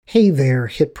Hey there,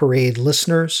 Hit Parade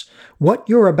listeners. What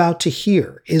you're about to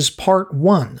hear is part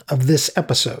 1 of this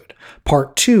episode.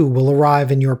 Part 2 will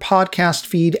arrive in your podcast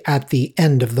feed at the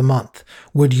end of the month.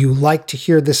 Would you like to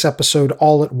hear this episode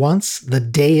all at once, the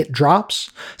day it drops?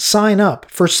 Sign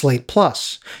up for Slate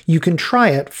Plus. You can try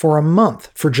it for a month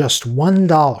for just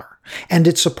 $1. And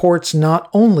it supports not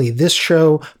only this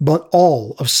show, but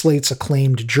all of Slate's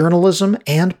acclaimed journalism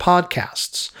and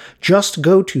podcasts. Just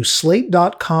go to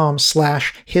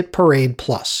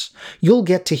slate.com/hitparadeplus. You'll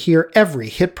get to hear every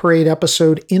Hit Parade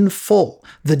episode in full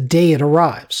the day it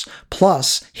arrives,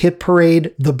 plus Hit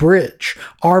Parade The Bridge,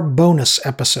 our bonus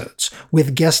episodes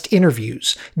with guest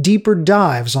interviews, deeper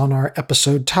dives on our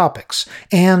episode topics,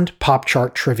 and pop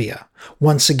chart trivia.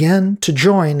 Once again, to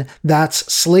join, that's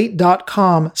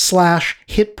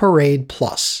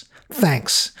slate.com/hitparadeplus.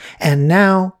 Thanks. And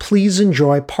now, please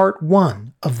enjoy part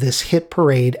 1 of this Hit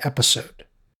Parade episode.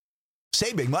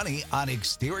 Saving money on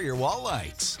exterior wall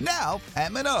lights. Now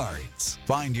at Menards.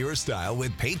 Find your style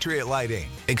with Patriot Lighting.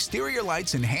 Exterior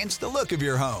lights enhance the look of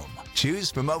your home.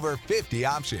 Choose from over 50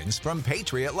 options from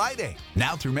Patriot Lighting.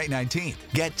 Now through May 19th,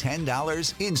 get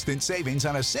 $10 instant savings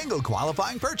on a single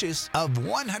qualifying purchase of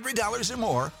 $100 or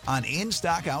more on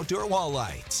in-stock outdoor wall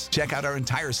lights. Check out our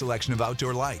entire selection of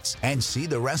outdoor lights and see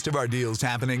the rest of our deals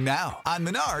happening now on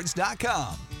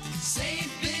Menards.com.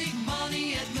 Save big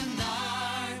money at Menards.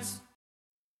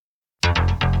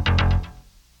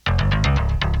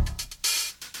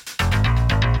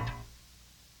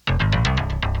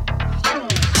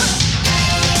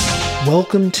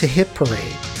 Welcome to Hit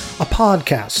Parade, a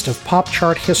podcast of pop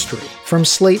chart history from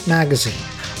Slate Magazine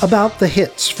about the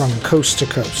hits from coast to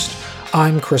coast.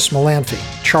 I'm Chris Molanphy,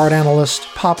 chart analyst,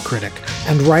 pop critic,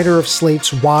 and writer of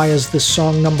Slate's Why Is This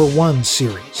Song Number 1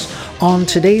 series. On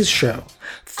today's show,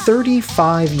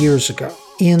 35 years ago,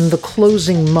 in the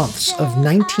closing months of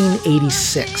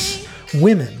 1986,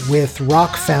 women with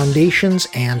rock foundations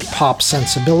and pop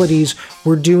sensibilities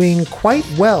were doing quite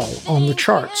well on the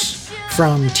charts.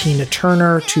 From Tina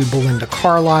Turner to Belinda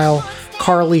Carlisle,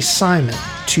 Carly Simon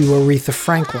to Aretha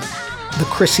Franklin, the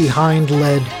Chrissie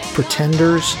Hynde-led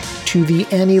Pretenders to the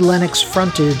Annie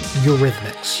Lennox-fronted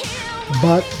Eurythmics.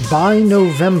 But by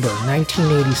November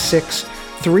 1986,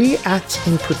 3 acts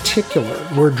in particular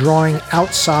were drawing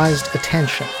outsized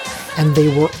attention, and they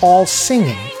were all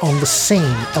singing on the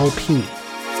same LP.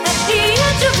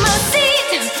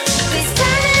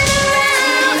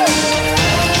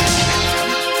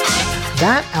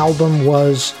 That album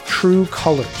was True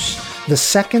Colors, the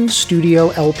second studio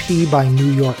LP by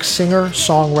New York singer,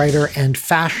 songwriter, and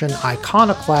fashion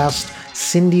iconoclast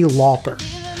Cyndi Lauper.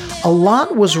 A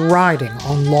lot was riding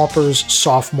on Lauper's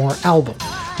sophomore album,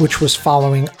 which was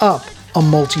following up a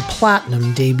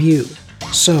multi-platinum debut.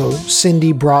 So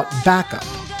Cyndi brought backup,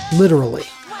 literally.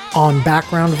 On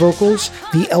background vocals,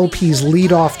 the LP's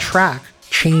lead-off track,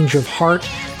 Change of Heart,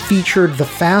 featured the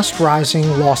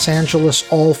fast-rising Los Angeles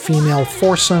all-female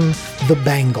foursome, the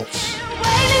Bangles.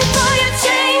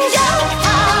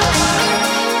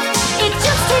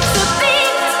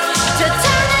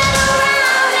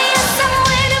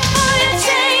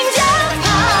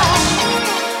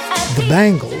 The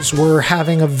Bangles were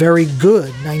having a very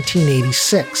good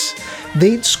 1986.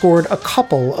 They'd scored a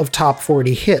couple of top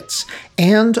 40 hits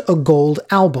and a gold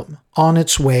album on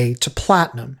its way to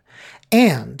platinum.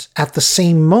 And at the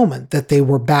same moment that they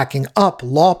were backing up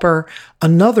Lauper,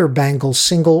 another Bangles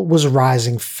single was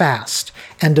rising fast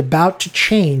and about to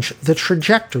change the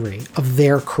trajectory of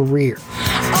their career.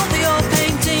 All the old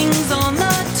paintings on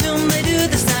the tomb, they do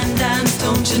the stand dance,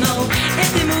 don't you know?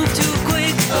 If they move too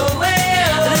quick,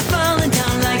 they're falling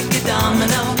down like a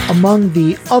domino. Among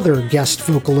the other guest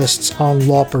vocalists on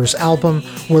Lauper's album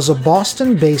was a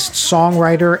Boston-based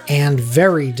songwriter and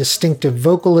very distinctive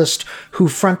vocalist who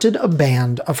fronted a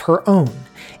band of her own,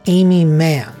 Aimee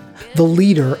Mann, the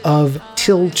leader of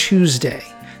Till Tuesday.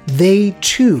 They,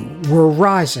 too, were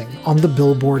rising on the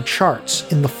Billboard charts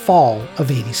in the fall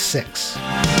of '86.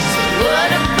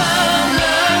 What about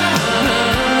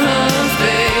love,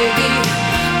 baby?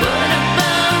 What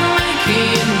about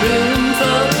making room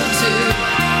for two?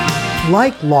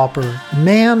 Like Lauper,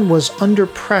 Mann was under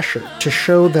pressure to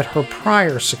show that her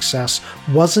prior success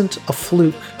wasn't a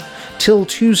fluke. Till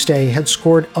Tuesday had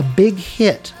scored a big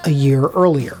hit a year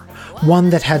earlier, one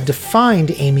that had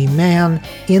defined Aimee Mann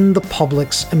in the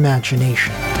public's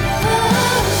imagination.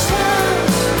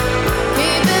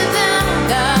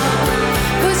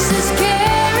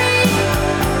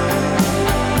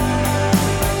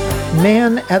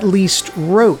 Mann at least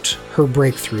wrote her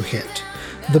breakthrough hit.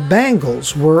 The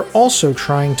Bangles were also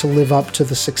trying to live up to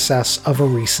the success of a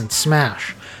recent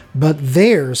smash. but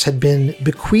theirs had been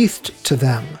bequeathed to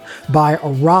them by a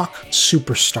rock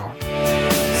superstar.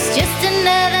 It's just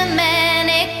another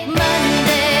manic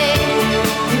Monday.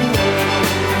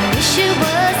 Wish it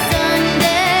was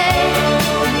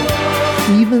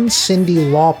Sunday. Even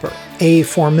Cyndi Lauper, a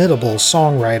formidable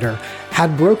songwriter,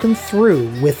 had broken through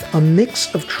with a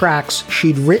mix of tracks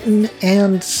she'd written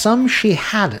and some she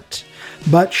hadn't,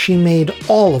 but she made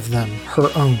all of them her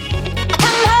own.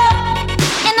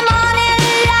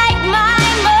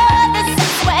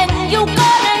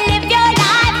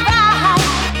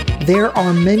 There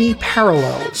are many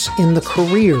parallels in the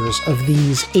careers of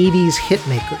these 80s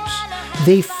hitmakers.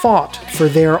 They fought for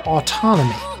their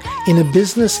autonomy in a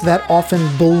business that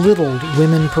often belittled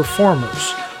women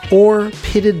performers or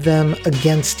pitted them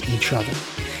against each other.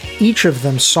 Each of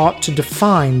them sought to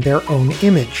define their own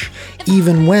image,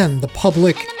 even when the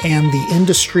public and the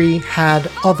industry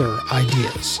had other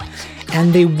ideas.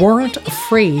 And they weren't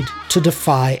afraid to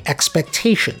defy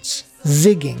expectations,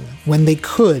 zigging when they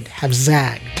could have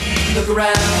zagged. Look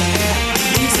around,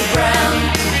 leaves are brown,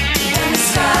 and the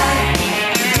sky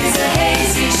is a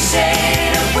hazy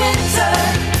shade of winter.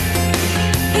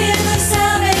 In the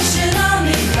Salvation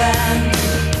Army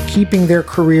band. Keeping their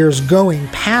careers going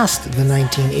past the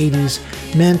 1980s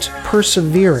meant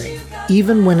persevering,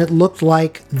 even when it looked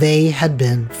like they had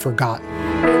been forgotten.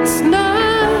 It's not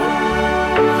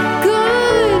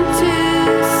going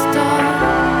to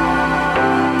stop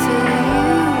till you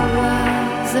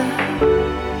rise up.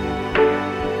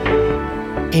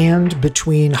 And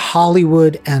between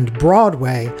Hollywood and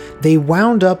Broadway, they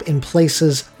wound up in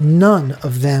places none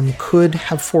of them could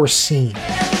have foreseen.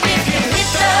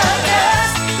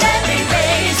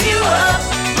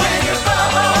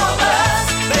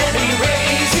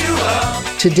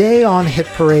 Today on Hit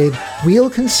Parade,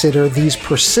 we'll consider these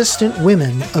persistent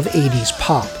women of 80s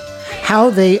pop,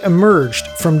 how they emerged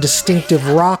from distinctive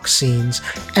rock scenes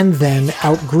and then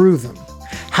outgrew them,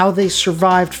 how they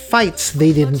survived fights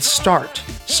they didn't start,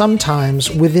 sometimes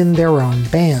within their own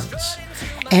bands,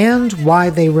 and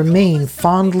why they remain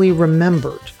fondly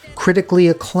remembered, critically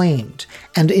acclaimed,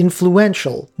 and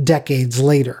influential decades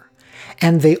later.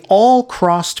 And they all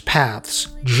crossed paths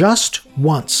just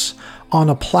once on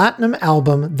a platinum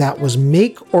album that was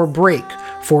make or break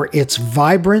for its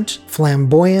vibrant,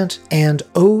 flamboyant, and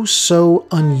oh so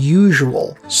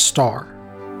unusual star.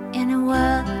 In a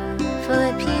world full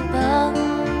of people,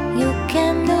 you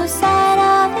can lose sight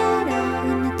of it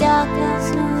all. In the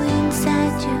darkness, no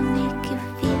inside you make you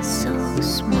feel so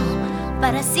small.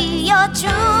 But I see your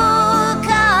true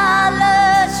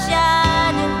colors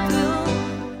shining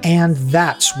through. And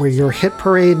that's where your Hit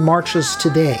Parade marches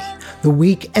today, the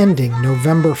week ending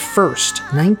November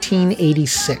 1st,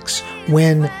 1986,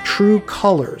 when True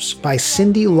Colors by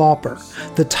Cyndi Lauper,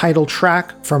 the title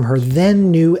track from her then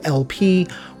new LP,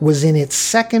 was in its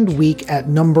second week at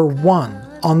number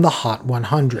 1 on the Hot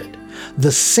 100.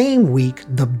 The same week,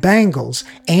 the Bangles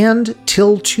and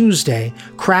Till Tuesday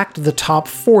cracked the top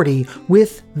 40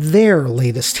 with their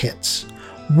latest hits.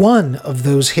 One of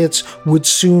those hits would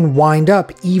soon wind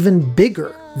up even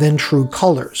bigger than True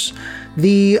Colors.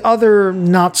 The other,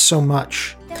 not so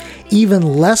much. Even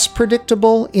less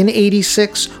predictable in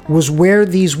 '86 was where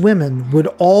these women would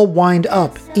all wind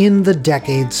up in the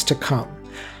decades to come.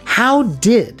 How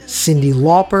did Cyndi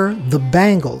Lauper, the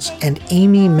Bangles, and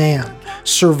Aimee Mann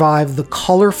survive the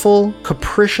colorful,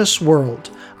 capricious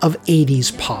world of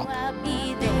 80s pop? I'll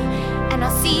be there, and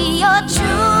I'll see your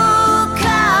true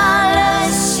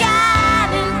colors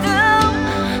shining through.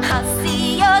 I'll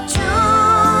see your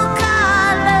true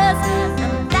colors,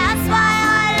 and that's why I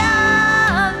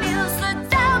love you. So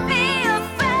don't be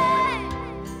afraid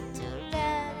to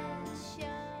let it show.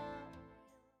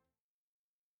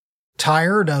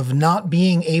 Tired of not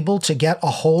being able to get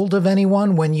a hold of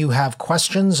anyone when you have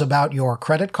questions about your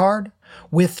credit card?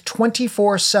 With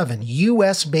 24/7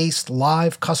 US-based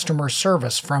live customer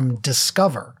service from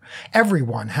Discover,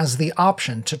 everyone has the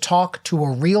option to talk to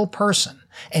a real person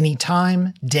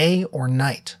anytime, day or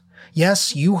night.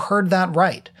 Yes, you heard that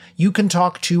right. You can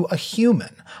talk to a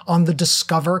human on the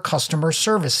Discover customer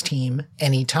service team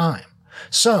anytime.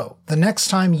 So, the next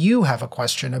time you have a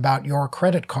question about your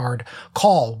credit card,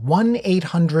 call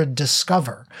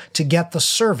 1-800-DISCOVER to get the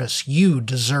service you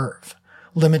deserve.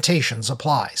 Limitations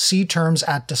apply. See terms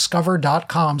at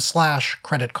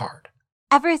discover.com/creditcard.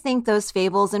 Ever think those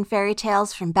fables and fairy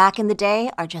tales from back in the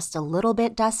day are just a little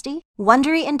bit dusty?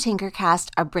 Wondery and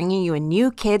Tinkercast are bringing you a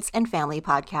new kids and family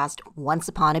podcast, Once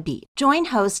Upon a Beat. Join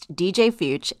host DJ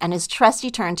Fuchs and his trusty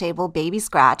turntable Baby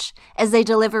Scratch as they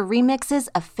deliver remixes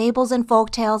of fables and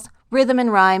folktales, rhythm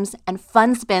and rhymes, and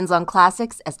fun spins on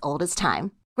classics as old as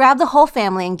time. Grab the whole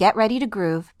family and get ready to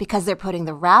groove because they're putting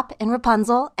the rap in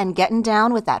Rapunzel and getting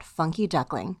down with that funky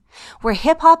duckling. Where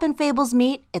hip-hop and fables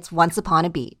meet, it's Once Upon a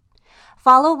Beat.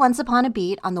 Follow Once Upon a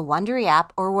Beat on the Wondery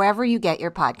app or wherever you get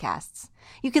your podcasts.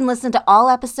 You can listen to all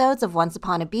episodes of Once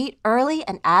Upon a Beat early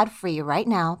and ad-free right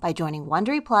now by joining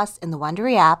Wondery Plus in the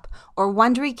Wondery app or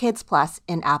Wondery Kids Plus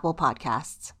in Apple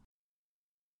Podcasts.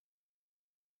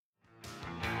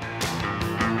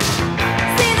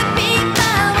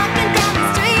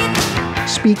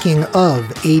 Speaking of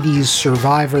 80s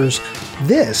survivors,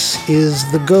 this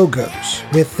is the Go-Go's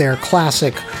with their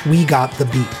classic We Got the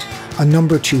Beat, a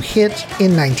number 2 hit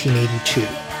in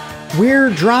 1982. We're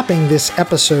dropping this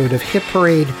episode of Hit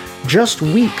Parade just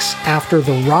weeks after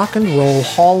the Rock and Roll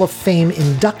Hall of Fame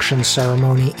induction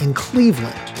ceremony in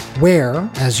Cleveland, where,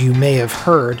 as you may have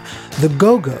heard, the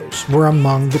Go-Go's were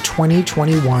among the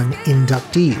 2021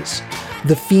 inductees.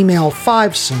 The female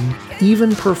fivesome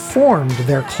even performed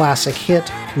their classic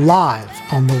hit live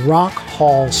on the Rock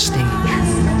Hall stage.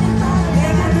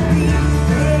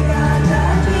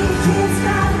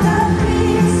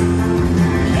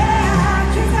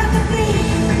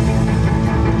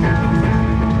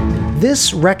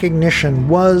 This recognition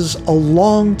was a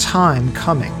long time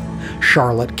coming.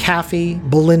 Charlotte Caffey,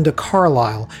 Belinda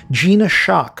Carlisle, Gina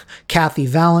Schock, Kathy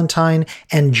Valentine,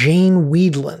 and Jane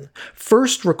Weedlin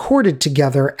first recorded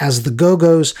together as the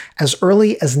Go-Go's as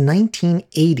early as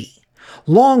 1980.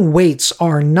 Long waits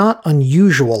are not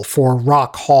unusual for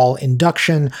Rock Hall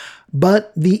induction,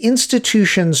 but the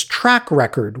institution's track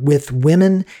record with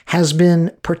women has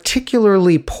been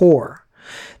particularly poor.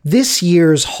 This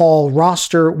year's Hall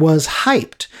roster was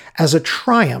hyped as a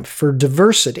triumph for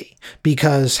diversity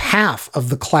because half of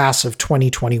the class of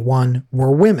 2021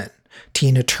 were women: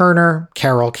 Tina Turner,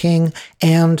 Carole King,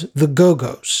 and the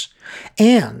Go-Go's.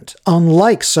 And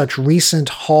unlike such recent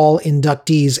Hall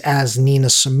inductees as Nina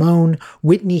Simone,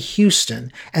 Whitney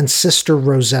Houston, and Sister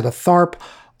Rosetta Tharpe,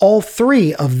 all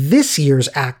 3 of this year's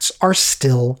acts are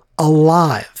still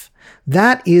alive.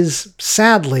 That is,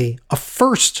 sadly, a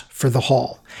first for the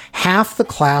Hall. Half the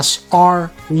class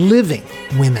are living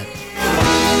women.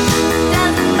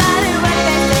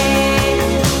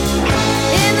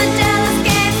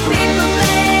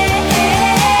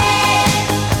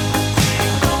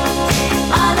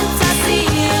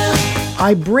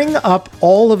 I bring up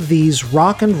all of these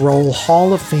Rock and Roll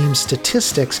Hall of Fame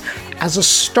statistics as a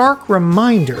stark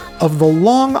reminder of the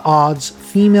long odds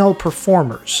female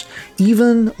performers,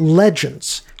 even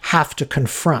legends, have to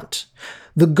confront.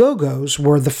 The Go-Go's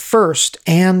were the first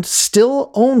and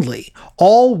still only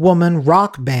all-woman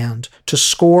rock band to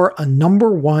score a number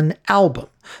 1 album,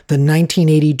 the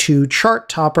 1982 chart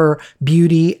topper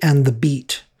Beauty and the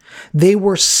Beat. They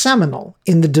were seminal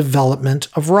in the development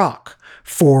of rock,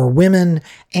 for women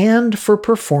and for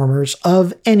performers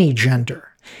of any gender.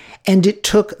 And it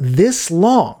took this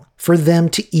long for them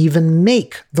to even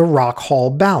make the Rock Hall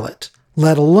ballot,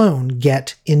 let alone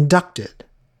get inducted.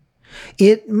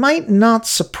 It might not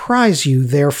surprise you,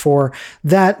 therefore,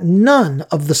 that none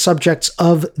of the subjects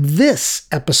of this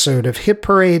episode of Hit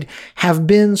Parade have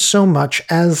been so much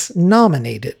as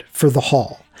nominated for the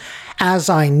Hall. As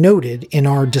I noted in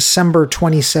our December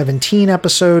 2017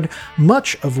 episode,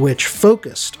 much of which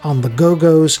focused on the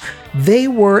Go-Go's, they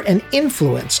were an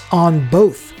influence on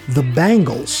both the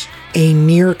Bangles, a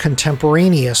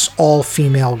near-contemporaneous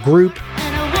all-female group,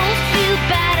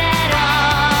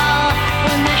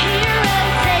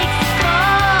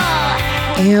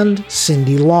 and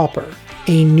Cyndi Lauper,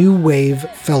 a new wave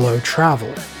fellow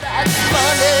traveler.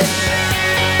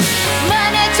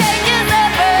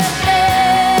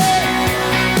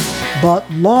 But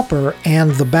Lauper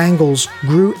and the Bangles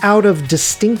grew out of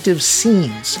distinctive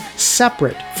scenes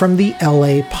separate from the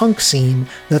LA punk scene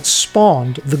that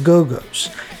spawned the Go-Go's.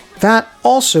 That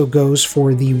also goes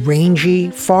for the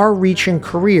rangy, far-reaching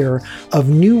career of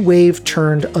new wave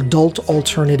turned adult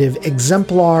alternative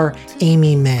exemplar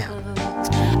Aimee Mann.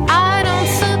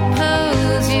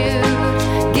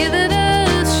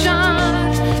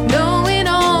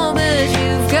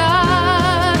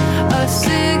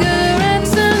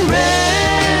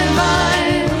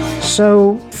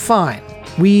 So, fine,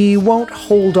 we won't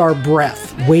hold our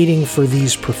breath waiting for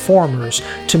these performers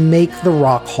to make the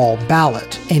Rock Hall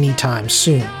ballot anytime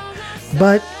soon.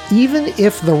 But even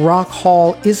if the Rock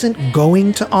Hall isn't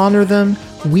going to honor them,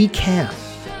 we can.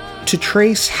 To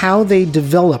trace how they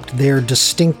developed their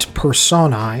distinct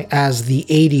personae as the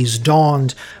 80s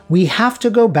dawned, we have to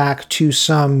go back to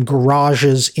some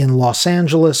garages in Los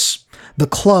Angeles, the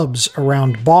clubs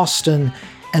around Boston,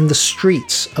 and the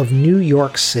streets of New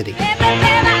York City.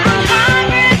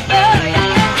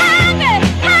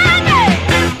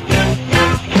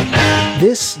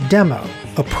 This demo,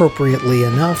 appropriately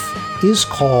enough, is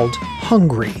called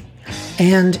Hungry,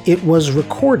 and it was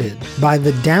recorded by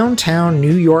the downtown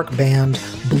New York band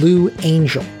Blue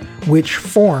Angel, which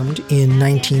formed in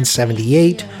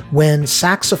 1978 when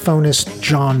saxophonist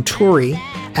John Tory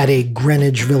at a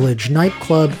Greenwich Village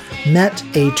nightclub met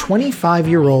a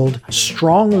 25-year-old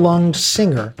strong-lunged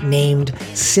singer named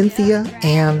Cynthia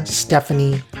Ann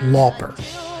Stephanie Lauper.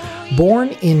 Born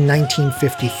in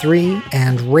 1953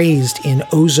 and raised in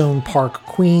Ozone Park,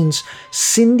 Queens,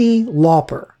 Cyndi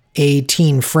Lauper, a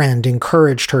teen friend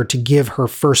encouraged her to give her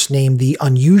first name the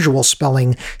unusual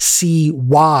spelling Cyndi,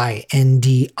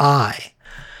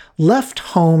 left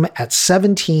home at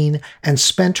 17 and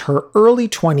spent her early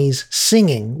 20s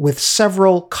singing with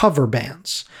several cover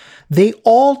bands. They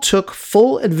all took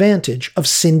full advantage of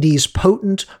Cyndi's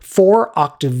potent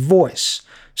 4-octave voice,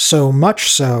 so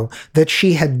much so that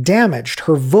she had damaged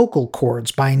her vocal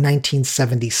cords by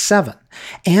 1977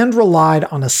 and relied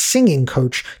on a singing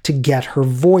coach to get her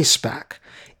voice back.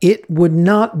 It would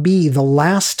not be the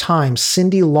last time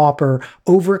Cyndi Lauper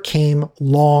overcame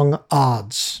long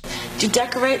odds. Do you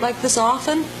decorate like this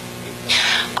often?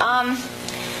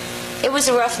 It was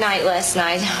a rough night last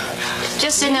night.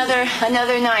 Just another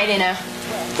night in a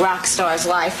rock star's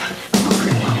life.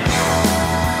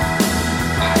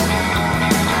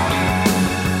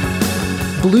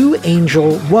 Blue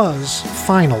Angel was,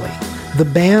 finally, the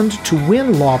band to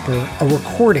win Lauper a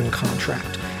recording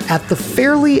contract at the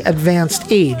fairly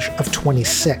advanced age of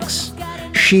 26.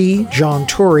 She, John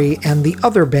Tory, and the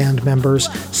other band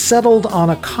members settled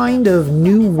on a kind of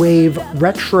new wave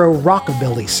retro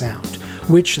rockabilly sound,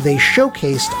 which they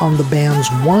showcased on the band's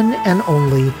one and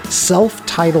only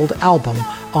self-titled album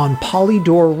on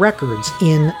Polydor Records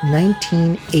in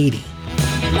 1980.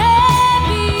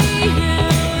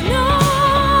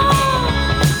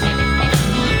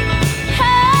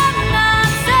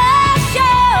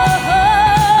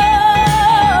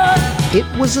 It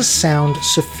was a sound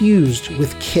suffused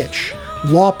with kitsch.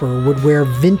 Lauper would wear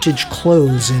vintage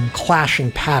clothes in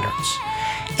clashing patterns.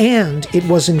 And it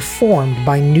was informed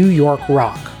by New York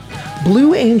rock.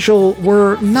 Blue Angel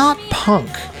were not punk,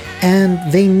 and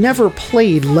they never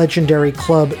played legendary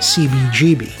club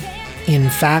CBGB. In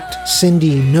fact,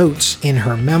 Cyndi notes in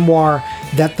her memoir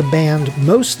that the band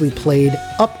mostly played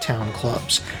uptown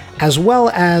clubs, as well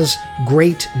as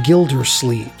Great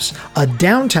Gildersleeves, a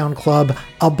downtown club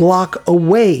a block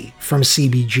away from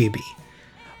CBGB.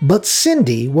 But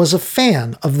Cyndi was a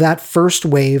fan of that first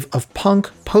wave of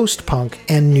punk, post-punk,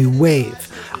 and new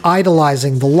wave,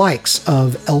 idolizing the likes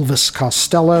of Elvis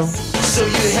Costello, so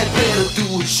you had better do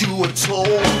what you were told.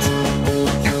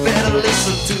 You better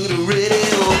listen to the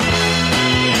radio.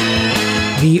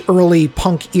 The early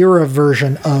punk era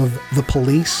version of The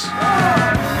Police,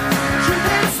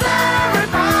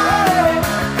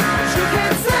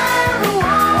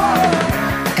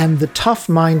 and the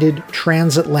tough-minded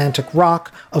transatlantic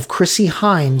rock of Chrissie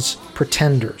Hynde's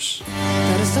Pretenders.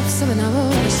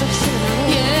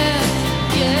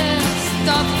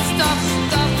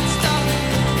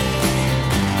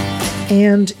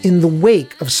 And in the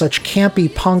wake of such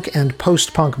campy punk and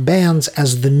post-punk bands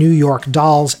as the New York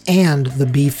Dolls and the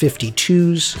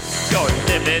B-52s,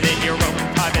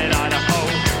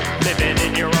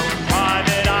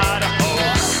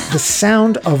 the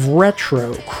sound of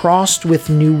retro crossed with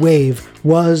new wave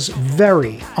was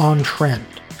very on trend.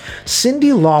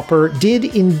 Cyndi Lauper did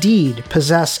indeed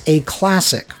possess a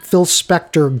classic Phil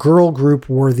Spector girl group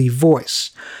worthy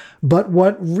voice. But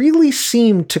what really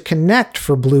seemed to connect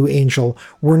for Blue Angel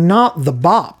were not the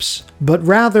bops, but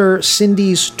rather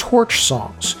Cyndi's torch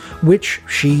songs, which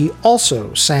she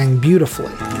also sang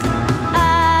beautifully.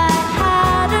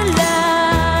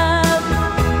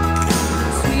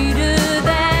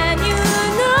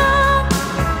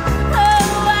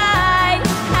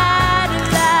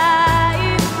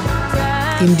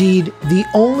 Indeed, the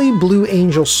only Blue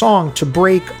Angel song to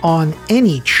break on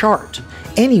any chart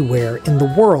anywhere in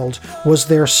the world was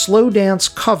their slow dance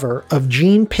cover of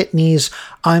Gene Pitney's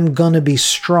I'm Gonna Be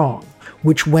Strong,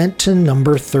 which went to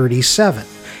number 37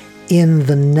 in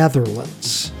the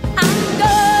Netherlands.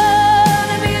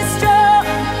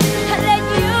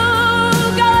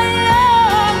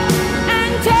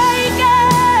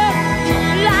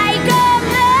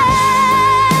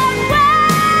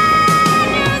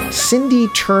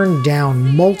 Cyndi turned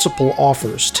down multiple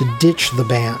offers to ditch the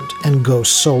band and go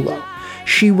solo.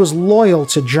 She was loyal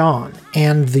to John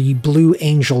and the Blue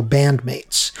Angel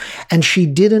bandmates, and she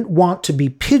didn't want to be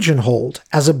pigeonholed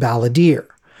as a balladeer.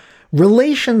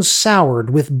 Relations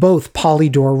soured with both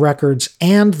Polydor Records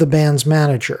and the band's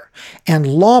manager, and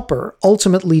Lauper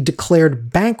ultimately declared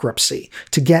bankruptcy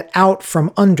to get out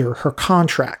from under her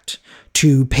contract.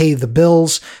 To pay the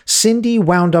bills, Cyndi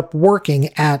wound up working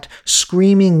at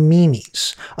Screaming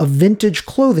Mimi's, a vintage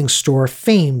clothing store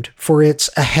famed for its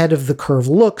ahead-of-the-curve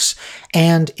looks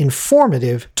and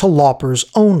informative to Lauper's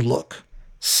own look.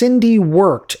 Cyndi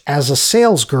worked as a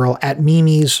salesgirl at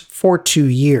Mimi's for 2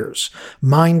 years,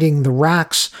 minding the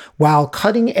racks while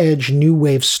cutting-edge new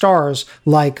wave stars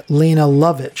like Lena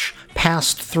Lovitch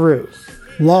passed through.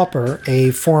 Lauper, a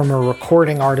former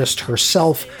recording artist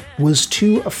herself, was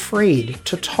too afraid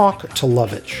to talk to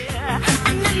Lovitch.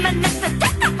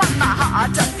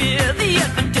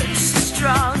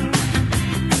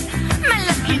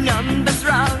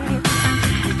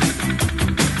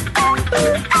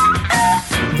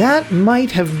 That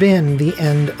might have been the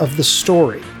end of the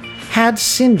story, had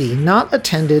Cyndi not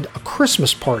attended a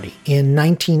Christmas party in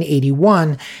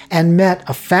 1981 and met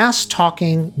a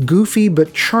fast-talking, goofy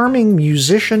but charming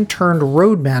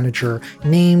musician-turned-road manager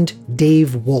named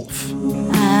Dave Wolf.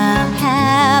 I'll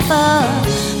have a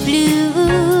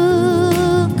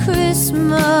blue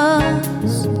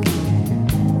Christmas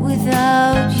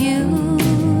without you.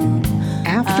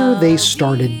 After they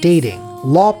started dating,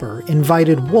 Lauper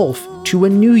invited Wolf to a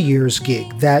New Year's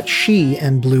gig that she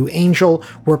and Blue Angel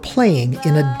were playing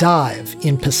in a dive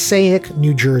in Passaic,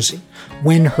 New Jersey.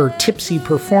 When her tipsy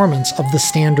performance of the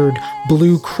standard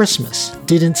Blue Christmas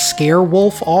didn't scare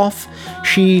Wolf off,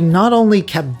 she not only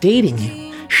kept dating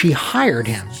him, she hired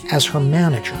him as her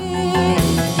manager.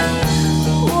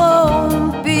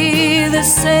 Won't be the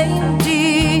same,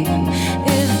 dear,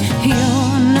 if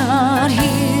you're not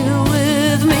here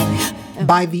with me.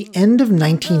 By the end of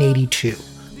 1982,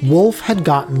 Wolf had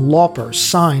gotten Lauper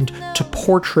signed to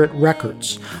Portrait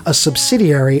Records, a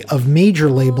subsidiary of major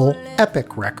label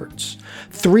Epic Records.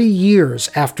 3 years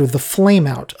after the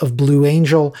flameout of Blue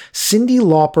Angel, Cyndi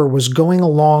Lauper was going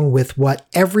along with what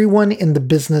everyone in the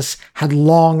business had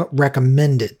long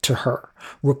recommended to her,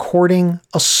 recording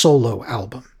a solo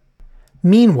album.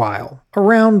 Meanwhile,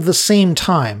 around the same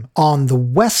time, on the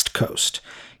West Coast,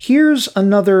 here's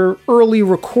another early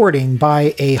recording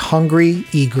by a hungry,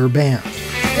 eager band.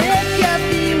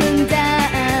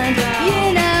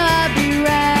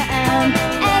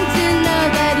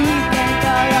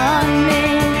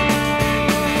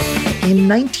 In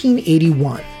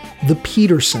 1981, the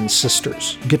Peterson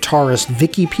sisters, guitarist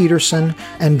Vicki Peterson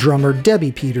and drummer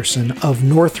Debbie Peterson of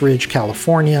Northridge,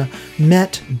 California,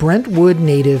 met Brentwood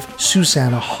native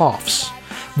Susanna Hoffs.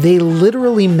 They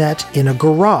literally met in a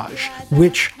garage,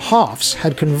 which Hoffs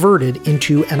had converted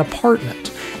into an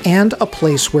apartment and a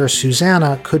place where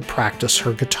Susanna could practice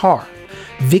her guitar.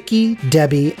 Vicki,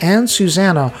 Debbie, and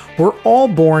Susanna were all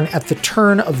born at the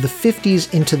turn of the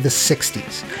 50s into the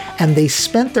 60s, and they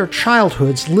spent their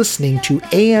childhoods listening to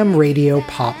AM radio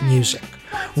pop music.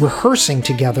 Rehearsing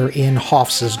together in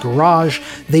Hoffs' garage,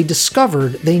 they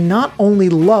discovered they not only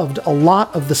loved a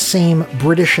lot of the same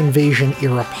British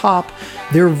invasion-era pop,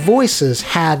 their voices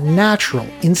had natural,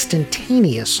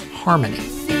 instantaneous harmony.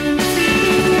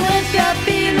 If you're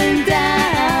feeling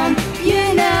down,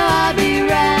 you know I'll be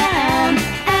round,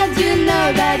 and you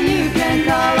know that you can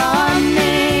call on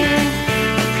me.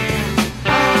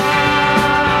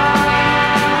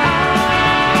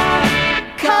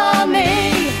 Call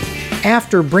me.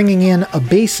 After bringing in a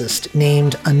bassist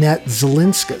named Annette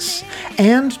Zelinskas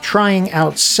and trying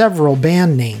out several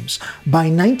band names, by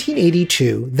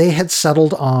 1982 they had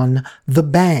settled on The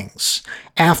Bangs,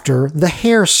 after the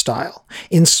hairstyle,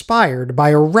 inspired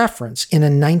by a reference in a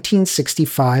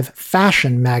 1965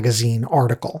 fashion magazine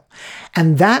article.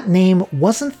 And that name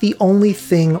wasn't the only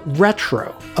thing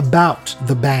retro about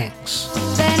The Bangs.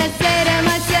 Then I say to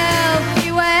myself,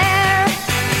 beware,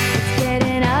 it's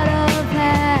getting out of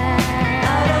hand,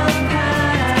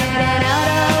 getting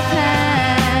out of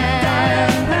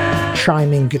hand.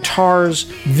 Chiming guitars,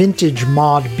 vintage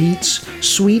mod beats,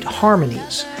 sweet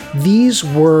harmonies. These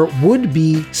were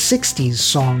would-be 60s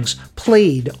songs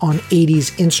played on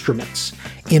 80s instruments.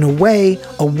 In a way,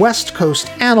 a West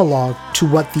Coast analog to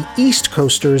what the East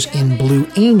Coasters in Blue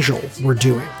Angel were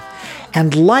doing.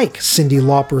 And like Cyndi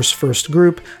Lauper's first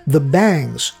group, the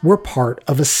Bangs were part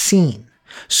of a scene.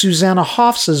 Susanna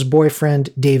Hoffs' boyfriend,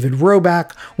 David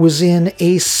Roback, was in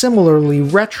a similarly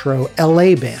retro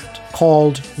LA band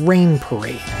called Rain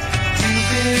Parade. You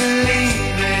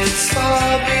believe it's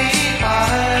far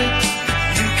behind.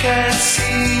 You can't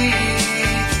see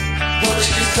what's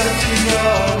just left in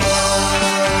your mind.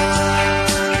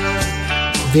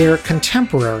 Their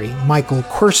contemporary, Michael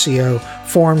Curcio,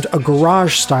 formed a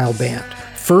garage-style band,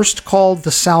 first called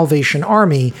the Salvation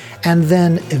Army, and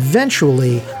then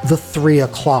eventually the 3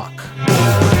 O'Clock.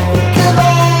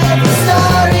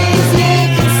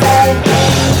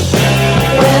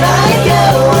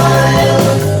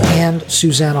 And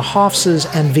Susanna Hoffs's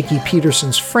and Vicki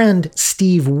Peterson's friend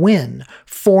Steve Wynn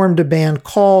formed a band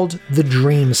called the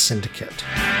Dream Syndicate.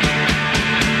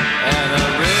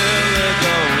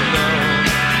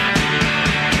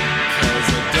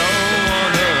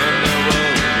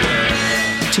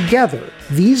 Together,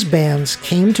 these bands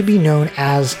came to be known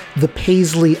as the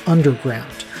Paisley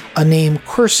Underground, a name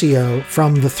Curcio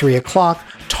from the 3 O'Clock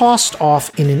tossed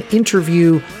off in an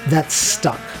interview that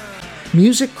stuck.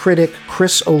 Music critic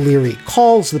Chris O'Leary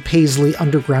calls the Paisley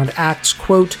Underground acts,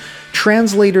 quote,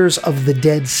 translators of the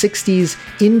dead 60s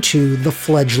into the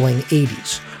fledgling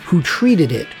 80s, who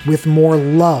treated it with more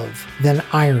love than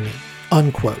irony,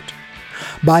 unquote.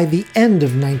 By the end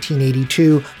of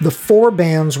 1982, the four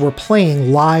bands were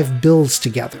playing live bills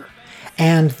together,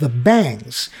 and the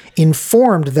Bangs,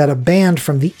 informed that a band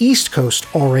from the East Coast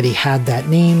already had that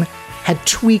name, had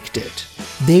tweaked it.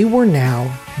 They were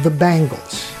now the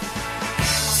Bangles.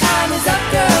 Time is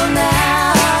up, girl,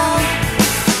 now.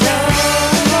 No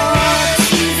more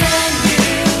teasing you,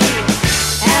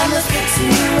 and let's get to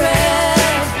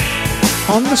it.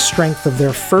 On the strength of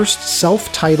their first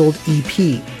self-titled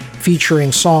EP,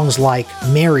 featuring songs like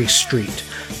Mary Street,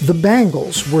 the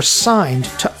Bangles were signed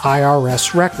to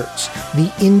IRS Records, the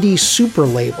indie super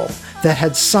label that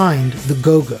had signed the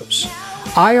Go-Go's.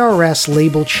 IRS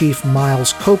label chief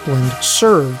Miles Copeland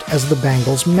served as the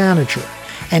Bangles' manager,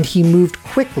 and he moved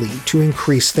quickly to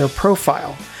increase their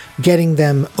profile, getting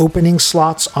them opening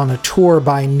slots on a tour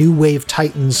by new wave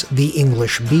titans The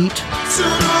English Beat,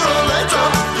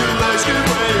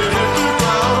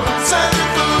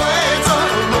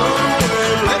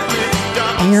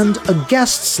 and a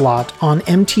guest slot on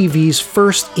MTV's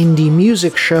first indie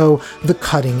music show, The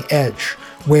Cutting Edge,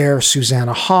 where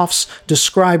Susanna Hoffs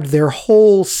described their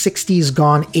whole 60s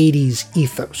gone 80s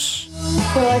ethos.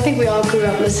 Well, I think we all grew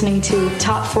up listening to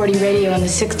top 40 radio in the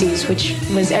 60s, which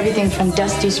was everything from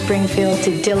Dusty Springfield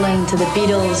to Dylan to the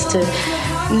Beatles to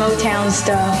Motown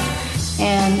stuff.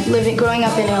 And growing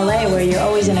up in LA, where you're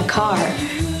always in a car,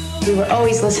 we were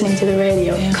always listening to the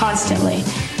radio constantly.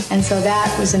 And so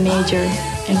that was a major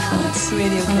influence.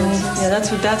 Radio kids. Yeah,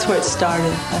 that's where it started,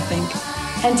 I think.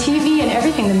 And TV and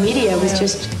everything, the media was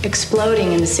just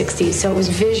exploding in the 60s. So it was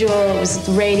visual, it was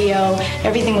radio,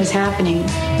 everything was happening.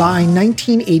 By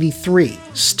 1983,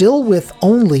 still with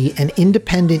only an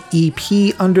independent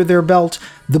EP under their belt,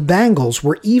 the Bangles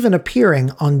were even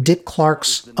appearing on Dick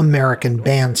Clark's American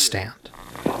Bandstand.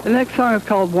 The next song is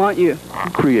called Want You. Who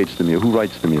creates the music? Who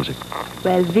writes the music?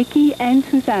 Well, Vicki and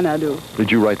Susanna do.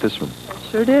 Did you write this one?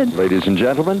 Sure did. Ladies and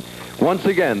gentlemen, once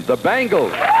again, the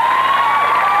Bangles.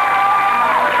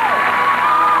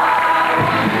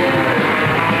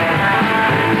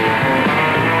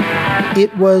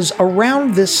 It was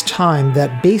around this time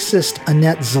that bassist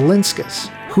Annette Zielinskis,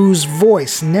 whose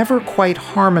voice never quite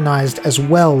harmonized as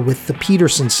well with the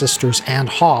Peterson sisters and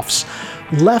Hoffs,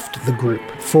 left the group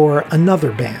for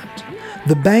another band.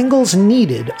 The Bangles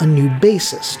needed a new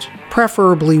bassist,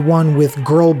 preferably one with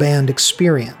girl band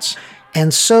experience,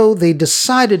 and so they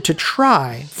decided to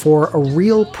try for a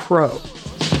real pro.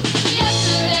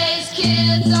 Yesterday's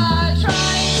kids are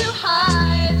trying to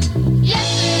hide.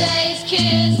 Yesterday's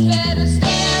kids better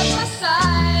stand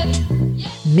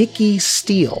aside. Mickey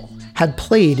Steele had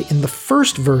played in the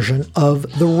first version of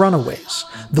The Runaways,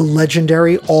 the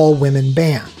legendary all-women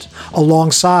band,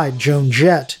 alongside Joan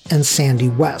Jett and Sandy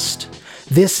West.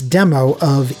 This demo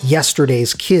of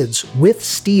Yesterday's Kids with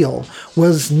Steele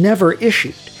was never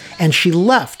issued, and she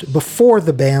left before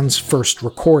the band's first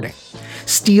recording.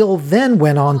 Steele then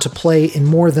went on to play in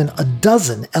more than a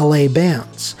dozen LA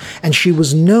bands, and she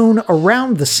was known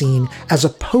around the scene as a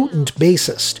potent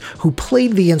bassist who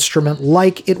played the instrument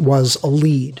like it was a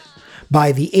lead.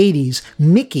 By the 80s,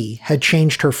 Mickey had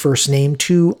changed her first name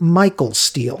to Michael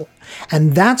Steele,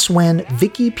 and that's when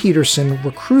Vicki Peterson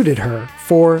recruited her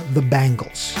for the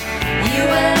Bangles. You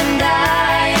and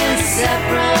I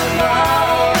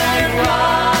inseparable and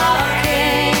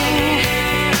rocking.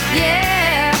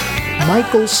 Yeah.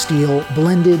 Michael Steele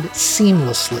blended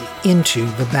seamlessly into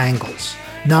the Bangles.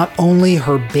 Not only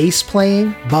her bass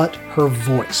playing, but her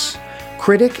voice.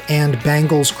 Critic and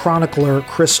Bangles chronicler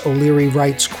Chris O'Leary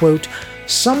writes, quote,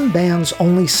 "Some bands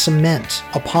only cement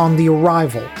upon the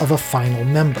arrival of a final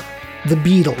member. The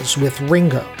Beatles with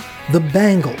Ringo, the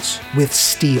Bangles with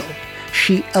Steele.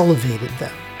 She elevated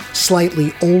them.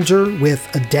 Slightly older, with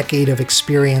a decade of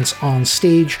experience on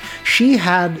stage, she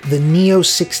had the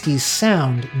neo-60s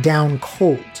sound down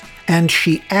cold, and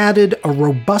she added a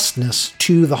robustness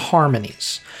to the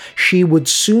harmonies. She would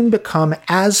soon become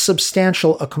as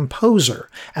substantial a composer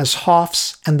as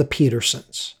Hoffs and the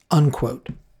Petersons." Unquote.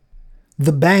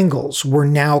 The Bangles were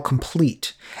now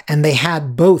complete, and they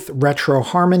had both retro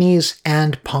harmonies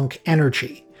and punk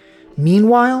energy.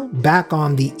 Meanwhile, back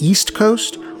on the East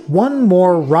Coast, one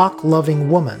more rock-loving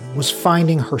woman was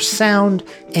finding her sound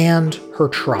and her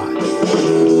tribe.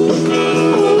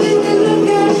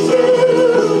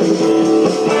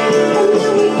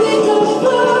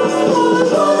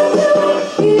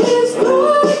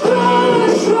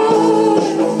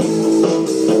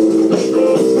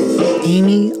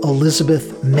 Aimee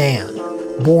Elizabeth Mann,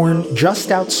 born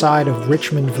just outside of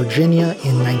Richmond, Virginia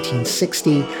in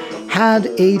 1960, had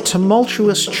a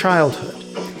tumultuous childhood.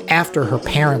 After her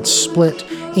parents split,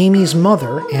 Aimee's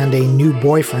mother and a new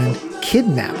boyfriend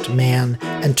kidnapped Mann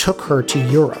and took her to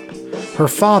Europe. Her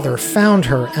father found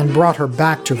her and brought her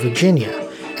back to Virginia,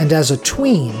 and as a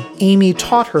tween, Aimee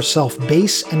taught herself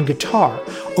bass and guitar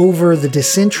over the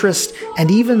disinterest and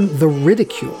even the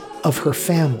ridicule of her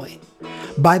family.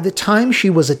 By the time she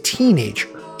was a teenager,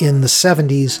 in the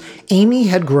 70s, Aimee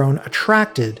had grown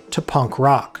attracted to punk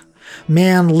rock.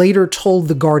 Mann later told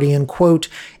The Guardian, quote,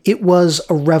 "It was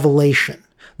a revelation.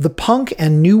 The punk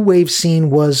and new wave scene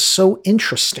was so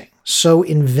interesting, so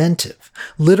inventive.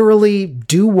 Literally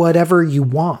do whatever you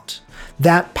want.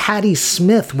 That Patti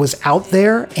Smith was out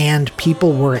there and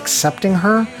people were accepting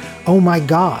her. Oh my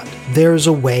God, there's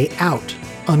a way out."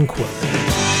 Unquote.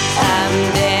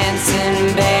 I'm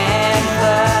dancing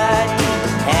barefoot,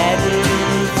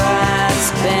 heading for a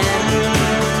spin.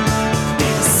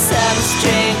 Some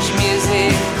strange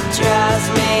music draws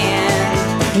me in.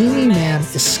 Aimee Mann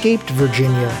escaped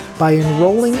Virginia by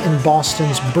enrolling in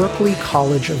Boston's Berklee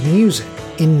College of Music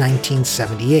in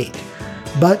 1978.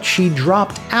 But she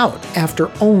dropped out after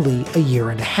only a year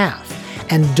and a half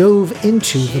and dove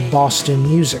into the Boston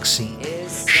music scene.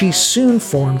 She soon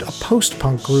formed a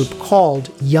post-punk group called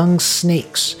Young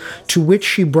Snakes, to which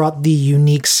she brought the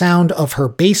unique sound of her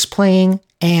bass playing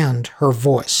and her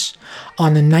voice.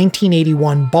 On the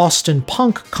 1981 Boston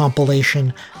Punk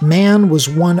compilation, Mann was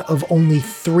one of only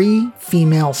 3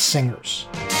 female singers.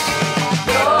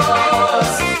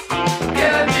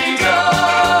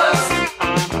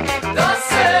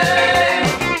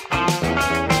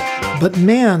 But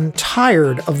Mann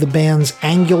tired of the band's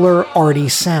angular, arty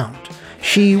sound.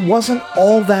 She wasn't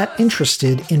all that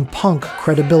interested in punk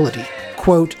credibility.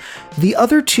 Quote, "The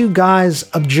other 2 guys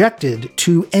objected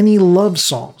to any love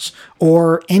songs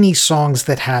or any songs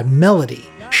that had melody,"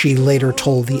 she later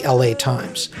told the LA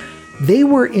Times. "They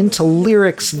were into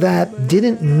lyrics that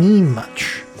didn't mean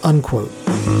much." Unquote.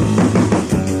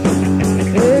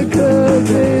 It could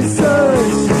be so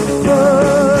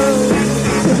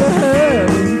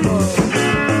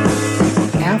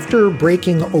After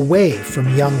breaking away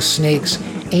from Young Snakes,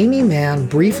 Aimee Mann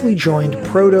briefly joined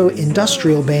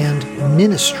proto-industrial band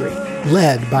Ministry,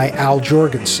 led by Al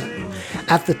Jourgensen.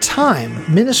 At the time,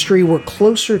 Ministry were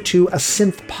closer to a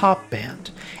synth-pop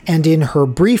band, and in her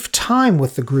brief time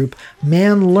with the group,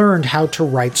 Mann learned how to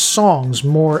write songs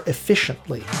more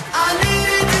efficiently.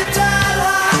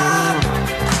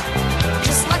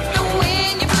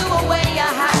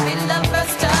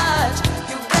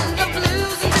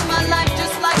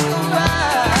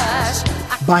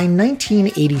 By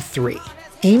 1983,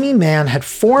 Aimee Mann had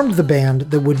formed the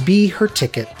band that would be her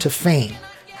ticket to fame,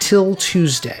 Till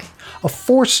Tuesday, a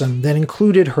foursome that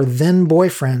included her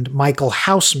then-boyfriend Michael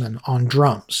Houseman on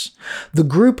drums. The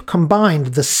group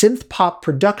combined the synth-pop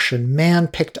production Mann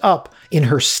picked up in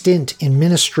her stint in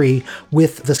Ministry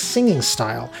with the singing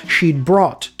style she'd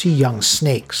brought to Young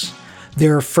Snakes.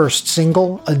 Their first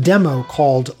single, a demo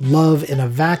called Love in a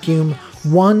Vacuum,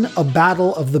 won a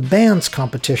Battle of the Bands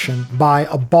competition by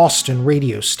a Boston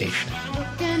radio station.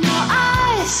 Look in your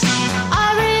eyes,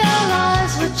 I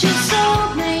realize what you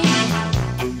sold me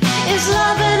is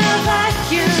love in a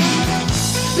vacuum.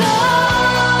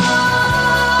 Love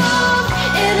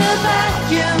in a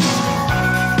vacuum.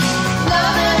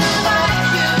 Love in a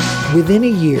vacuum. Within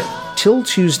a year, Till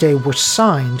Tuesday were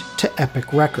signed to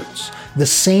Epic Records, the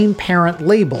same parent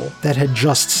label that had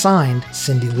just signed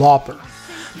Cyndi Lauper.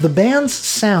 The band's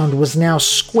sound was now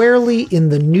squarely in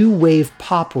the new wave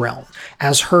pop realm,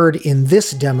 as heard in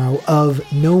this demo of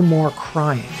No More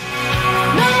Crying.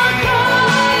 No more crying.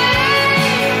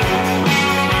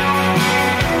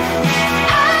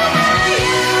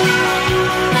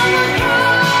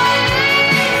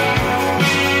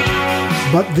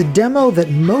 But the demo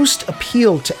that most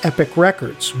appealed to Epic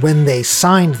Records when they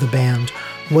signed the band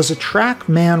was a track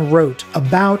Mann wrote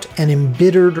about an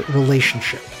embittered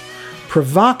relationship.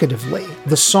 Provocatively,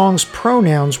 the song's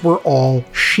pronouns were all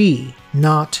she,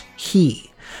 not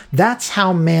he. That's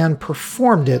how Mann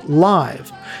performed it live,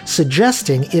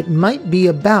 suggesting it might be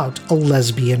about a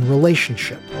lesbian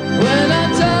relationship. When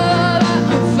I thought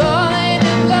I'm falling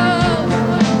in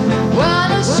love, why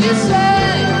does she say?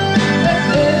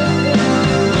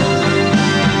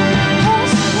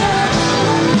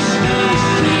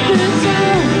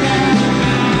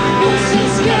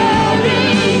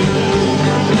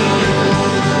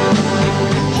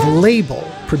 The label,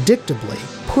 predictably,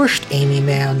 pushed Aimee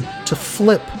Mann to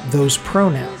flip those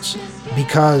pronouns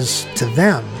because, to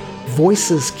them,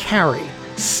 Voices Carry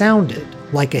sounded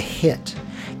like a hit.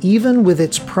 Even with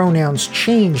its pronouns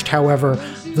changed, however,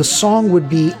 the song would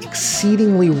be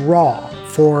exceedingly raw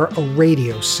for a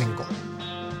radio single.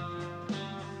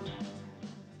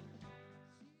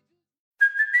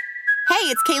 Hey,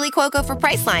 it's Kaylee Cuoco for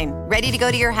Priceline. Ready to go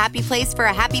to your happy place for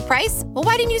a happy price? Well,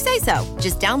 why didn't you say so?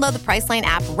 Just download the Priceline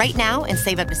app right now and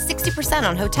save up to 60%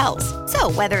 on hotels.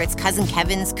 So whether it's Cousin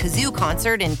Kevin's Kazoo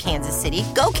Concert in Kansas City,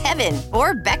 go Kevin,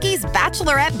 or Becky's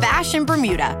Bachelorette Bash in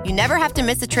Bermuda, you never have to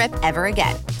miss a trip ever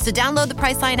again. So download the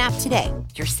Priceline app today.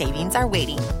 Your savings are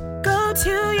waiting. Go to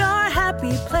your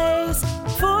happy place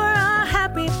for a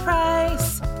happy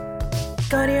price.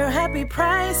 Go to your happy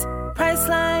price,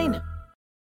 Priceline.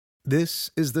 This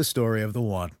is the story of the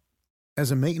one. As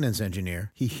a maintenance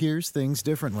engineer, he hears things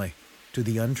differently. To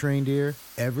the untrained ear,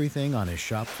 everything on his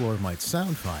shop floor might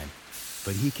sound fine,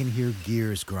 but he can hear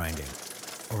gears grinding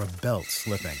or a belt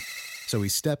slipping. So he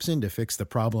steps in to fix the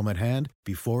problem at hand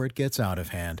before it gets out of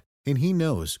hand. And he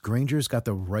knows Grainger's got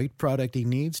the right product he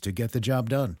needs to get the job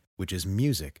done, which is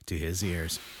music to his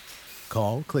ears.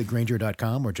 Call, click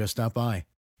Grainger.com, or just stop by.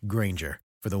 Grainger,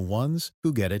 for the ones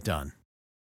who get it done.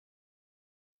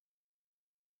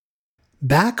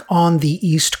 Back on the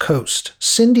East Coast,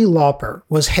 Cyndi Lauper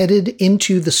was headed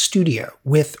into the studio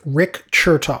with Rick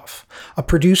Chertoff, a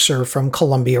producer from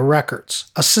Columbia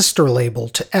Records, a sister label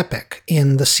to Epic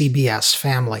in the CBS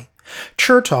family.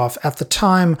 Chertoff, at the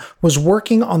time, was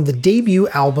working on the debut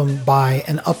album by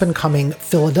an up-and-coming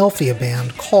Philadelphia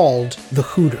band called The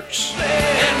Hooters.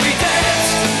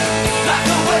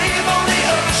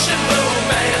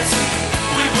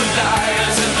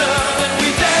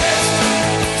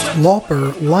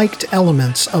 Lauper liked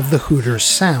elements of the Hooters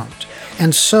sound,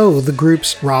 and so the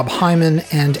groups Rob Hyman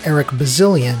and Eric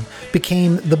Bazillion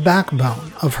became the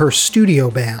backbone of her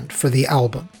studio band for the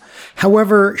album.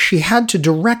 However, she had to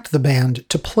direct the band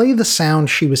to play the sound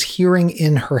she was hearing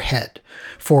in her head.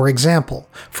 For example,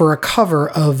 for a cover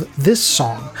of this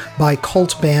song by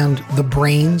cult band The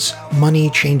Brains, Money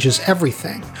Changes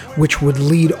Everything, which would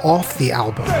lead off the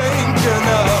album.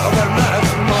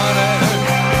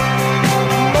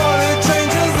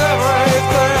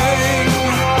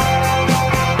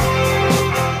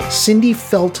 Cyndi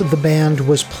felt the band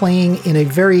was playing in a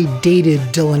very dated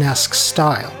Dylan-esque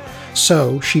style,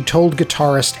 so she told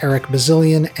guitarist Eric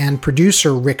Bazillion and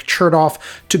producer Rick Chertoff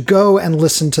to go and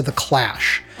listen to The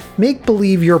Clash. "Make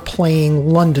believe you're playing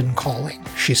London Calling,"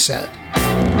 she said.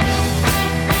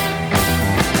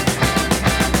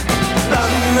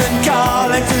 London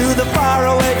calling to the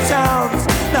faraway towns.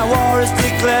 Now war is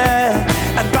declared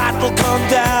and battle come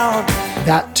down.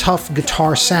 That tough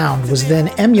guitar sound was then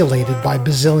emulated by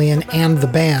Bazillion and the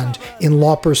band in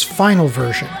Lauper's final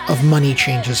version of Money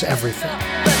Changes Everything.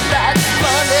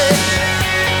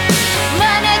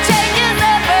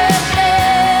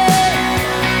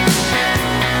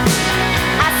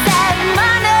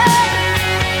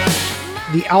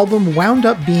 The album wound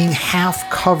up being half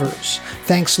covers,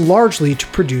 thanks largely to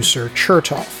producer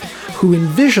Chertoff, who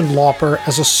envisioned Lauper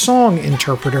as a song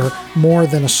interpreter more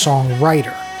than a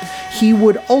songwriter. He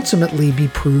would ultimately be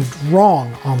proved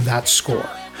wrong on that score.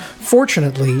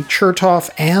 Fortunately, Chertoff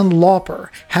and Lauper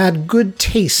had good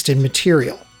taste in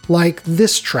material, like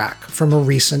this track from a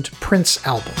recent Prince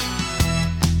album.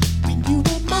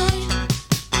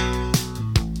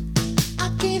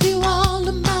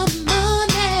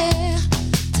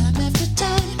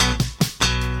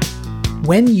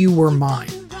 When You Were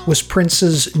Mine was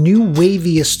Prince's new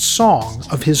waviest song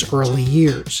of his early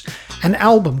years, an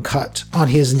album cut on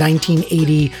his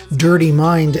 1980 Dirty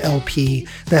Mind LP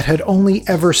that had only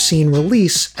ever seen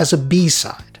release as a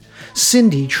B-side.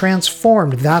 Cyndi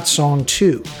transformed that song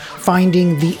too,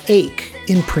 finding the ache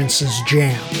in Prince's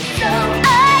jam.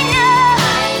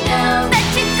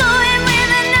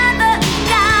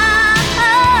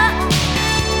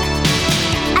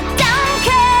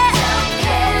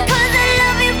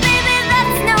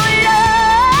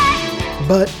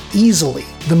 But easily,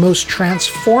 the most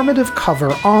transformative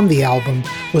cover on the album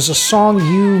was a song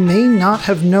you may not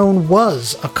have known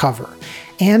was a cover,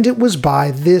 and it was by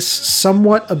this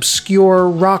somewhat obscure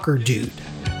rocker dude.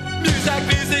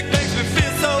 Music makes me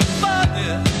feel so funny.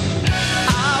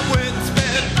 I went and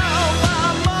spent all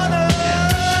my money.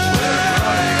 We're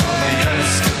riding on the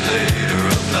escalator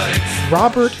of life.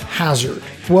 Robert Hazard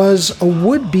was a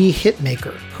would-be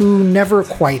hitmaker who never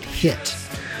quite hit.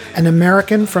 An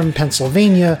American from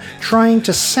Pennsylvania trying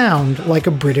to sound like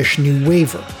a British new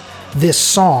waver. This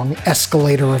song,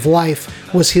 Escalator of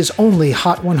Life, was his only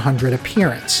Hot 100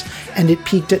 appearance, and it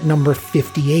peaked at number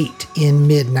 58 in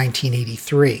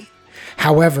mid-1983.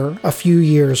 However, a few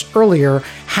years earlier,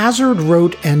 Hazard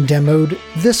wrote and demoed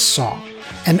this song,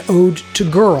 an ode to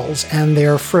girls and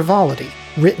their frivolity,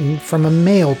 written from a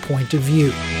male point of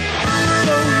view.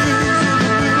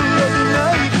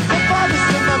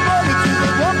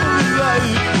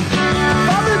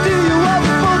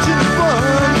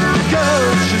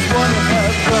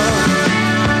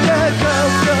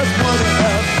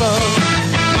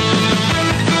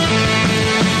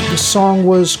 The song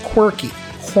was quirky,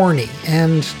 horny,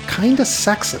 and kinda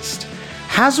sexist.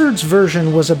 Hazard's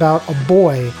version was about a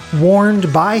boy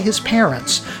warned by his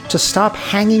parents to stop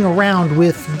hanging around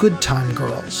with good time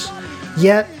girls.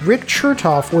 Yet Rick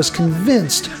Chertoff was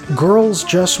convinced Girls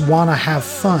Just Wanna Have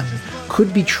Fun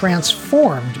could be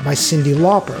transformed by Cyndi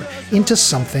Lauper into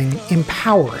something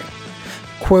empowering.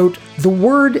 Quote, "The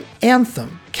word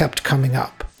anthem kept coming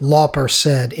up," Lauper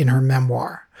said in her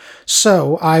memoir.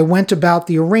 "So I went about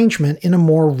the arrangement in a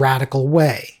more radical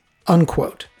way,"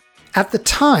 unquote. At the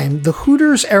time, the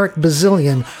Hooters' Eric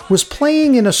Bazillion was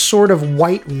playing in a sort of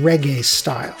white reggae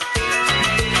style.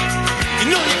 You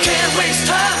know you can't waste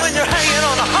time when you're hanging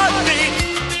on a heartbeat.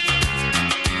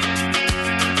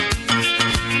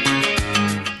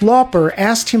 Lauper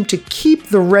asked him to keep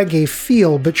the reggae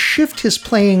feel but shift his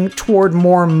playing toward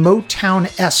more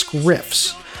Motown-esque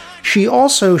riffs. She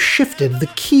also shifted the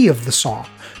key of the song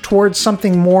towards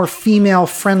something more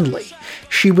female-friendly.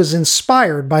 She was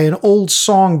inspired by an old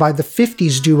song by the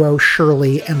 50s duo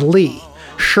Shirley and Lee.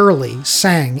 Shirley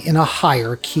sang in a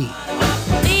higher key.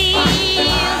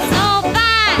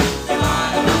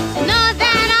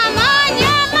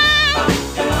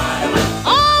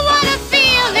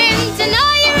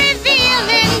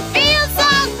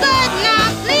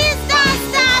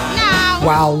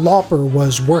 While Lauper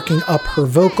was working up her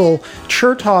vocal,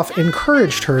 Chertoff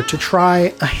encouraged her to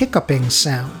try a hiccuping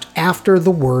sound after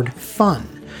the word fun,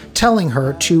 telling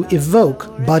her to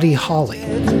evoke Buddy Holly.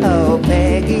 Oh,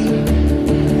 Peggy,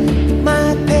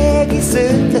 my Peggy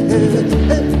Sue,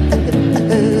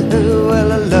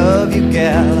 well, I love you,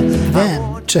 gal.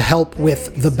 Then, to help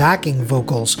with the backing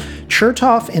vocals,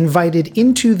 Chertoff invited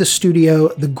into the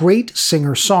studio the great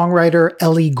singer-songwriter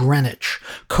Ellie Greenwich,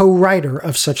 co-writer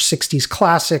of such 60s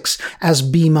classics as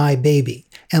Be My Baby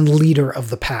and leader of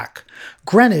the pack.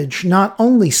 Greenwich not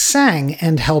only sang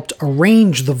and helped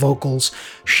arrange the vocals,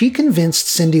 she convinced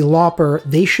Cyndi Lauper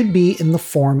they should be in the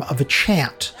form of a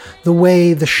chant, the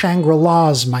way the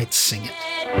Shangri-Las might sing it.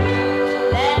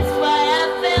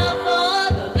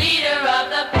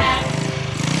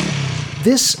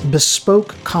 This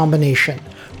bespoke combination,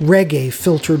 reggae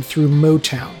filtered through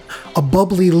Motown, a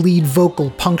bubbly lead vocal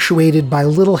punctuated by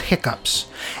little hiccups,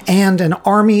 and an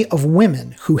army of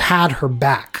women who had her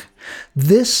back.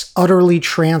 This utterly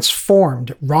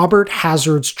transformed Robert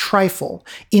Hazard's trifle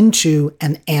into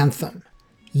an anthem.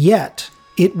 Yet,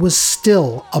 it was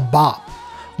still a bop.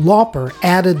 Lauper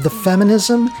added the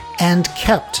feminism and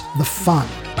kept the fun.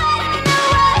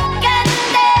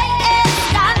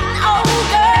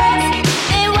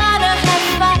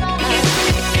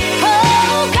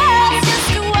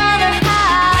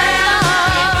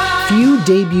 Few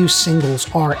debut singles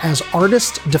are as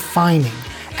artist-defining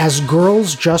as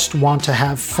Girls Just Want to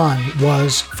Have Fun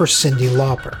was for Cyndi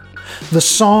Lauper. The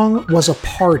song was a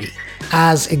party,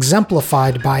 as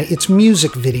exemplified by its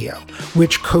music video,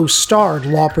 which co-starred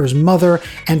Lauper's mother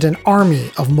and an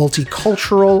army of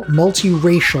multicultural,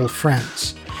 multiracial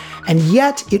friends. And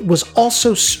yet it was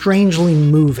also strangely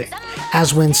moving,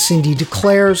 as when Cyndi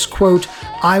declares, quote,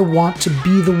 "I want to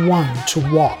be the one to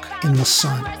walk in the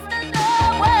sun."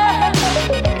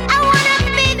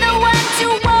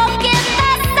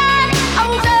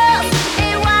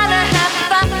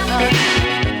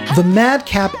 The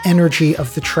madcap energy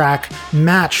of the track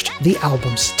matched the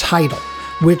album's title,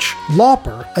 which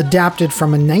Lauper adapted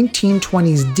from a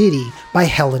 1920s ditty by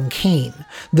Helen Kane,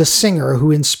 the singer who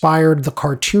inspired the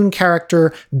cartoon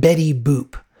character Betty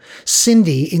Boop.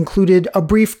 Cyndi included a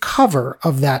brief cover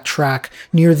of that track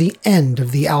near the end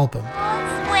of the album.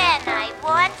 When I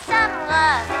want some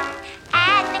love,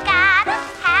 and I gotta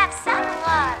have some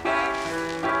love.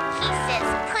 He says,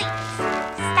 please,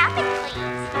 stop it,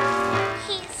 please.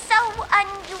 He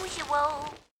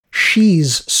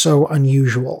She's So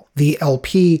Unusual, the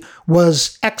LP,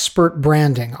 was expert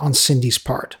branding on Cyndi's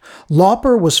part.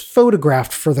 Lauper was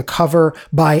photographed for the cover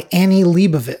by Annie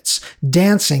Leibovitz,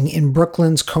 dancing in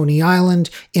Brooklyn's Coney Island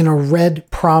in a red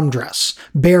prom dress,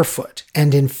 barefoot,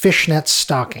 and in fishnet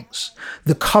stockings.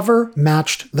 The cover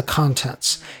matched the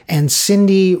contents, and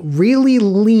Cyndi really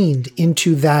leaned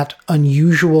into that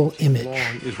unusual image.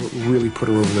 Is what really put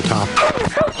her over the top.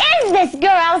 Who is this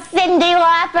girl, Cyndi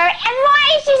Lauper, and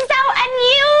why is she so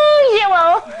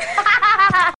unusual?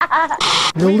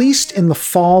 Released in the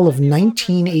fall of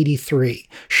 1983,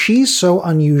 She's So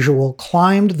Unusual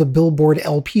climbed the Billboard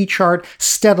LP chart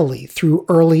steadily through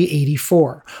early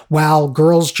 '84, while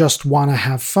Girls Just Wanna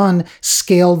Have Fun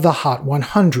scaled the Hot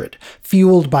 100,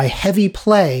 fueled by heavy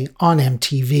play on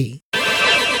MTV.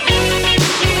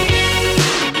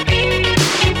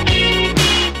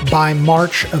 By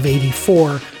March of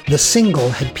 '84, the single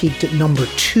had peaked at number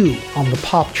 2 on the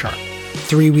pop chart.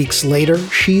 3 weeks later,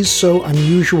 She's So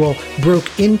Unusual broke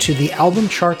into the album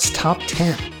chart's top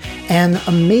 10. An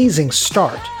amazing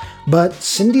start, but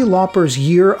Cyndi Lauper's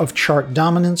year of chart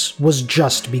dominance was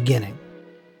just beginning.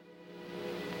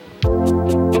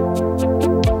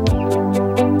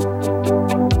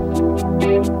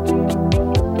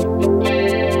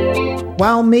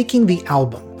 While making the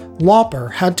album,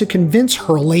 Lauper had to convince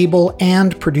her label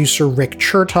and producer Rick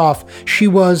Chertoff she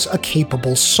was a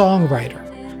capable songwriter.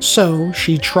 So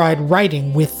she tried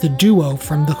writing with the duo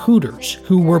from the Hooters,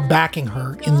 who were backing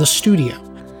her in the studio.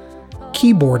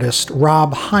 Keyboardist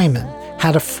Rob Hyman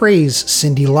had a phrase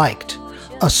Cyndi liked,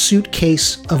 a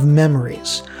suitcase of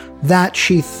memories, that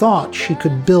she thought she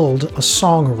could build a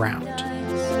song around.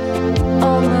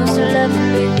 Almost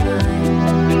 11 midnight.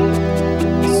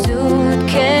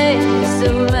 Suitcase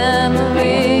of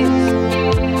memories.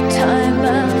 Time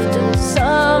after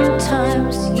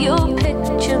sometimes you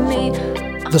picture me.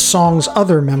 The song's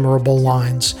other memorable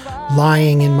lines,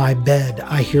 lying in my bed,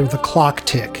 I hear the clock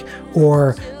tick,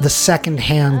 or the second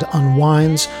hand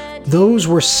unwinds, those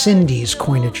were Cyndi's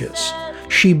coinages.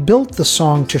 She built the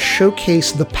song to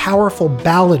showcase the powerful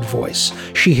ballad voice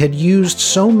she had used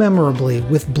so memorably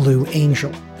with Blue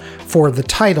Angel. For the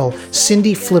title,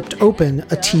 Cyndi flipped open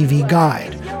a TV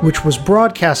guide, which was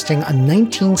broadcasting a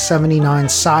 1979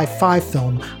 sci-fi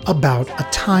film about a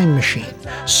time machine,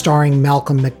 starring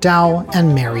Malcolm McDowell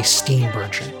and Mary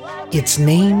Steenburgen. Its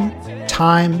name,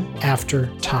 Time After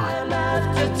Time.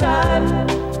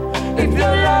 If you're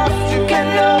lost, you can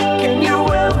look and you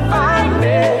will find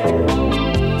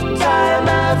me. Time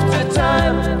after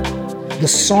time. The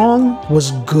song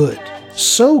was good.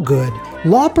 So good,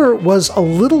 Lauper was a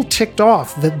little ticked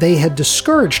off that they had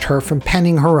discouraged her from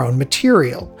penning her own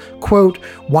material. Quote,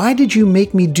 "Why did you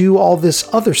make me do all this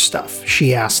other stuff?"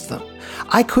 she asked them.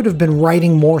 "I could have been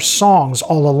writing more songs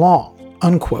all along."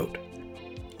 Unquote.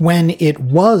 When it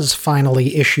was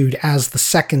finally issued as the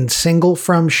second single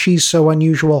from She's So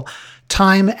Unusual,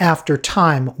 Time After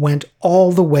Time went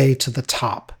all the way to the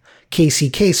top. Casey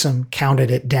Kasem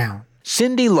counted it down.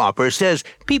 Cyndi Lauper says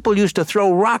people used to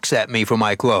throw rocks at me for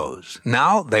my clothes.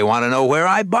 Now they want to know where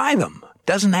I buy them.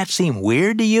 Doesn't that seem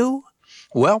weird to you?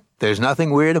 Well, there's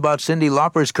nothing weird about Cyndi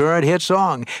Lauper's current hit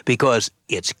song because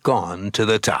it's gone to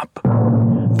the top.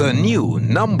 The new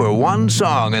 #1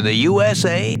 song in the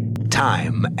USA,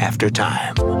 Time After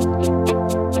Time.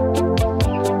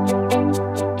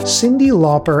 Cyndi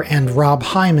Lauper and Rob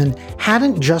Hyman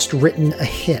hadn't just written a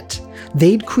hit,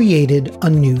 they'd created a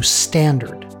new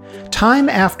standard. Time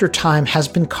After Time has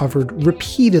been covered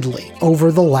repeatedly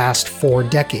over the last 4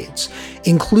 decades,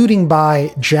 including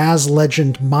by jazz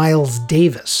legend Miles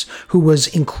Davis, who was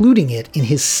including it in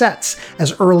his sets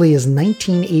as early as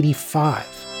 1985.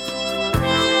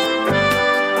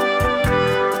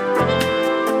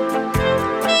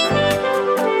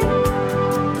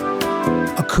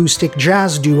 Acoustic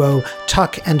jazz duo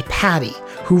Tuck and Patty,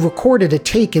 who recorded a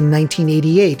take in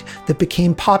 1988 that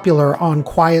became popular on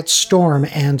Quiet Storm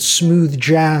and smooth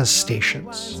jazz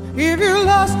stations. If you're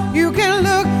lost, you can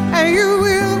look and you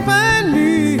will find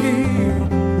me.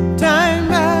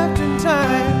 Time after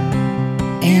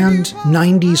time. And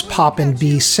 90s pop and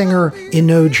B singer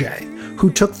Inoje, who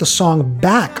took the song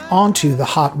back onto the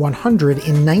Hot 100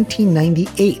 in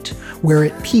 1998, where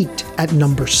it peaked at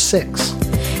number 6.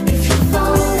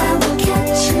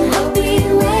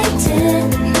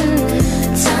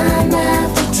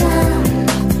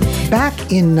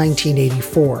 Back in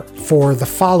 1984, for the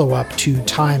follow-up to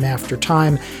Time After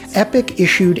Time, Epic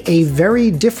issued a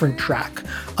very different track,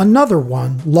 another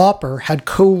one Lauper had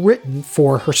co-written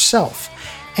for herself,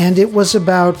 and it was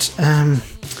about,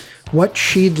 what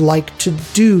she'd like to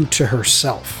do to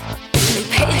herself.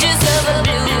 Pages of a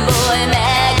blue boy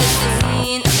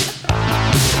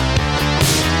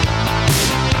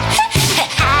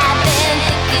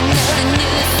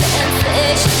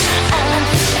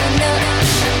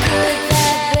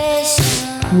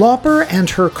Lauper and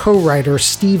her co-writer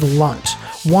Steve Lunt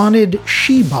wanted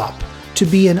She Bop to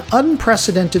be an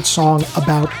unprecedented song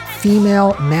about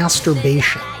female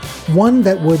masturbation, one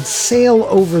that would sail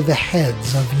over the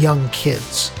heads of young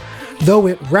kids. Though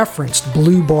it referenced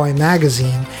Blue Boy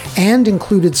magazine and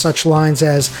included such lines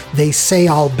as, "They say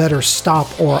I'll better stop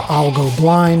or I'll go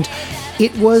blind,"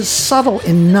 it was subtle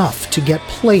enough to get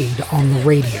played on the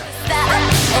radio.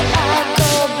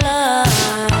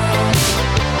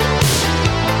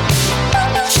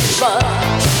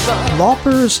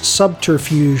 Lauper's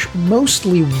subterfuge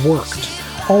mostly worked,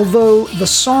 although the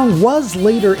song was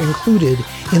later included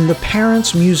in the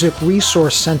Parents Music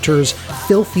Resource Center's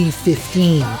Filthy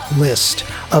 15 list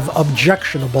of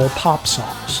objectionable pop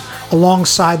songs,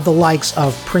 alongside the likes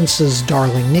of Prince's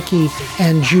Darling Nikki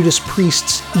and Judas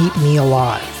Priest's Eat Me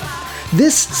Alive.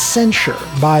 This censure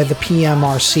by the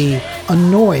PMRC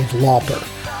annoyed Lauper,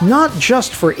 not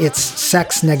just for its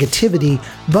sex negativity,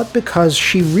 but because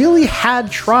she really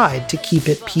had tried to keep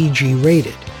it PG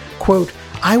rated. Quote,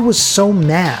 "I was so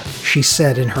mad," she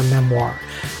said in her memoir.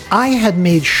 "I had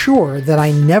made sure that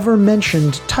I never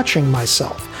mentioned touching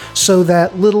myself so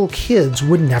that little kids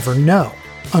would never know,"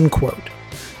 unquote.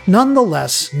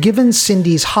 Nonetheless, given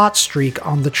Cyndi's hot streak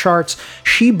on the charts,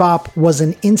 She Bop was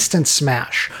an instant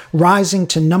smash, rising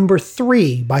to number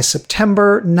 3 by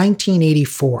September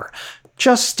 1984,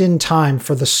 just in time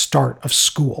for the start of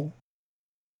school.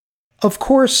 Of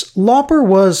course, Lauper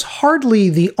was hardly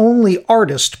the only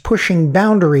artist pushing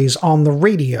boundaries on the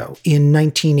radio in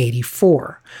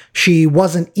 1984. She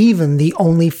wasn't even the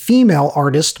only female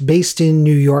artist based in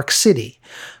New York City.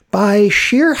 By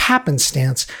sheer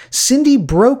happenstance, Cyndi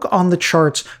broke on the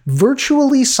charts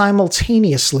virtually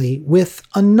simultaneously with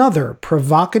another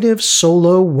provocative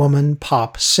solo woman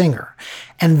pop singer,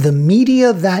 and the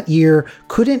media that year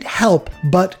couldn't help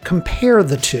but compare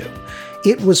the two.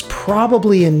 It was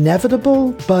probably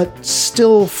inevitable, but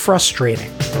still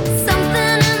frustrating.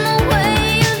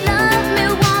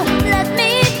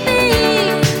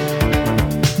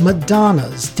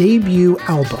 Madonna's debut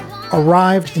album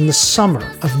arrived in the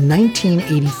summer of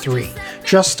 1983,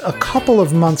 just a couple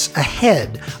of months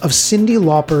ahead of Cyndi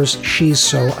Lauper's She's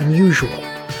So Unusual.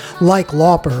 Like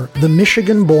Lauper, the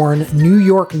Michigan-born, New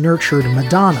York-nurtured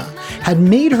Madonna had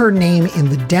made her name in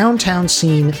the downtown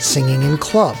scene singing in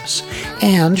clubs,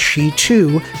 and she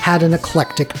too had an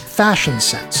eclectic fashion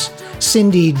sense.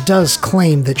 Cyndi does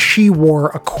claim that she wore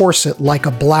a corset like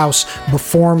a blouse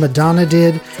before Madonna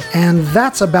did, and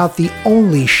that's about the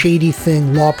only shady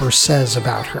thing Lauper says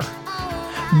about her.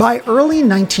 By early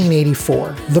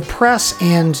 1984, the press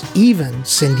and even,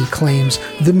 Cyndi claims,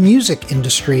 the music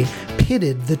industry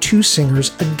pitted the two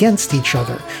singers against each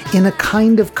other in a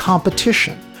kind of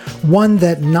competition, one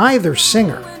that neither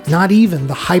singer, not even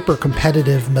the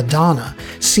hyper-competitive Madonna,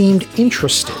 seemed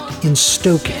interested in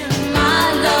stoking.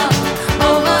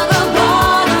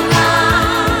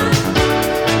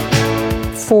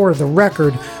 For the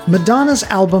record, Madonna's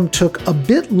album took a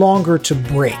bit longer to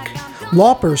break.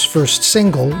 Lauper's first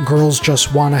single, Girls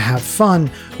Just Wanna Have Fun,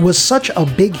 was such a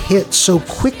big hit so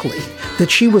quickly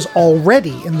that she was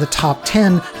already in the top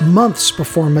 10 months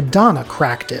before Madonna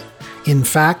cracked it. In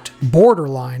fact,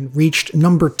 Borderline reached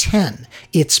number 10,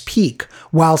 its peak,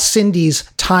 while Cyndi's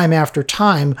Time After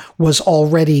Time was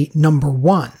already number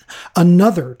 1,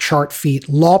 another chart feat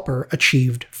Lauper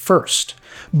achieved first.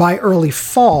 By early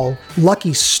fall,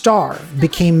 Lucky Star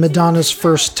became Madonna's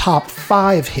first top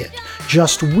 5 hit,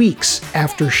 just weeks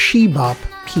after She Bop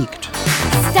peaked.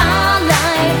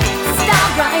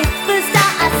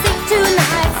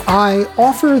 I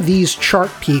offer these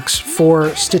chart peaks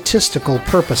for statistical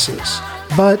purposes,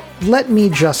 but let me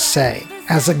just say,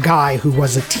 as a guy who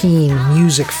was a teen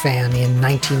music fan in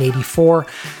 1984,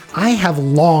 I have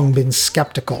long been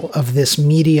skeptical of this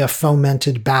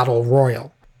media-fomented battle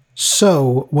royal.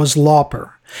 So was Lauper.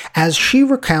 As she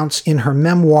recounts in her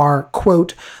memoir,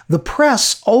 quote, "The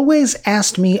press always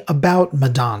asked me about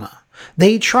Madonna.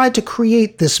 They tried to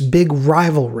create this big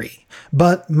rivalry,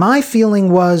 but my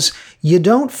feeling was, you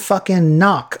don't fucking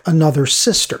knock another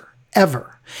sister,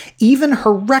 ever. Even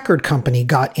her record company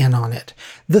got in on it.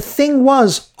 The thing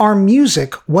was, our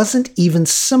music wasn't even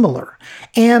similar,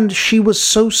 and she was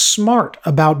so smart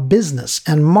about business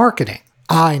and marketing.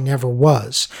 I never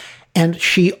was. And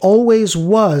she always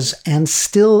was and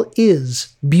still is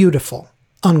beautiful,"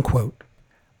 unquote.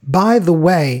 By the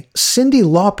way, Cyndi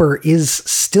Lauper is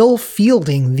still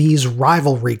fielding these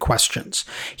rivalry questions.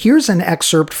 Here's an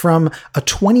excerpt from a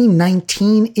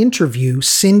 2019 interview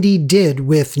Cyndi did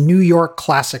with New York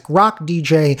classic rock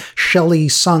DJ Shelley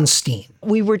Sunstein.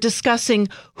 We were discussing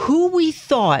who we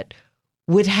thought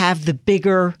would have the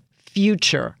bigger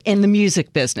future in the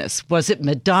music business? Was it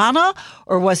Madonna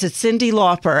or was it Cyndi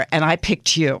Lauper? And I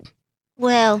picked you.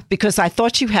 Well, because I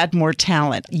thought you had more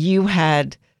talent. You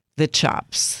had the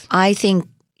chops. I think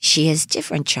she has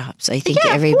different chops. I think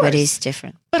everybody's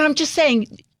different. But I'm just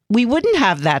saying, we wouldn't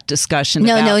have that discussion.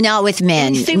 No, not with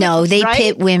men. No, they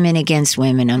pit women against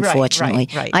women, unfortunately.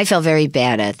 Right. I felt very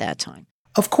bad at that time.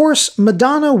 Of course,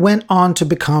 Madonna went on to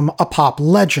become a pop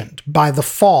legend by the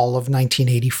fall of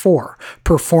 1984,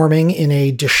 performing in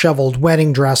a disheveled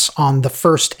wedding dress on the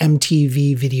first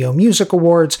MTV Video Music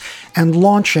Awards and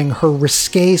launching her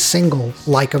risque single,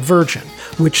 Like a Virgin,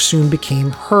 which soon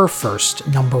became her first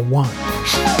 #1.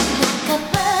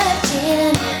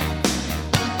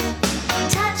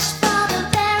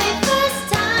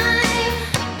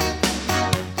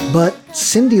 But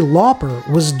Cyndi Lauper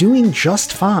was doing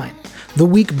just fine. The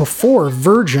week before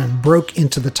Virgin broke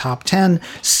into the top 10,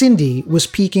 Cyndi was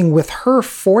peaking with her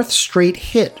 4th straight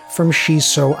hit from She's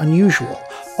So Unusual,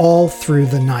 All Through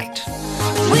the Night.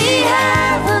 We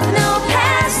have no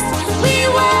past, we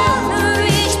wanna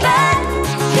reach back,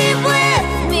 keep with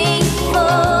me,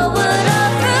 forward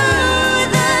all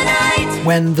through the night.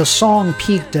 When the song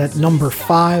peaked at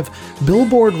 #5,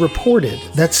 Billboard reported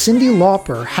that Cyndi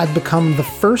Lauper had become the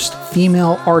first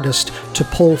female artist to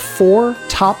pull 4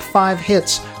 top 5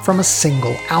 hits from a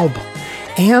single album,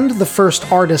 and the first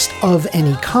artist of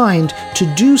any kind to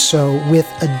do so with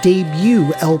a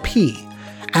debut LP.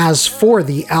 As for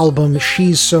the album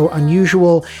She's So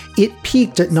Unusual, it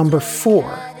peaked at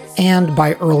 #4, and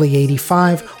by early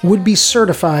 '85 would be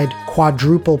certified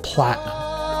quadruple platinum.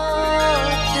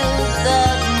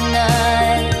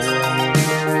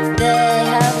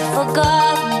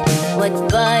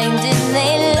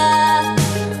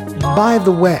 By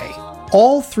the way,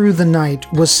 All Through the Night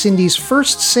was Cyndi's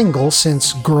first single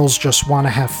since Girls Just Wanna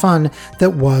Have Fun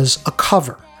that was a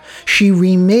cover. She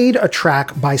remade a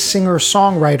track by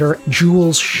singer-songwriter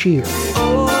Jules Shear.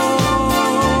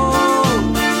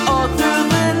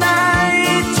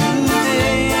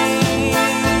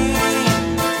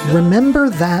 Remember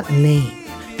that name,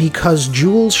 because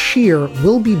Jules Shear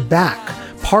will be back,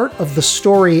 part of the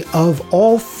story of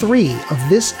all 3 of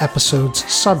this episode's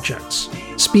subjects.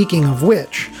 Speaking of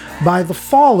which, by the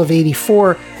fall of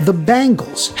 '84, the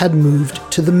Bangles had moved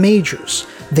to the majors.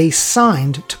 They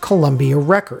signed to Columbia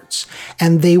Records,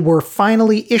 and they were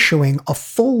finally issuing a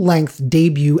full-length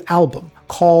debut album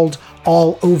called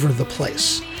All Over the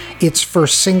Place. Its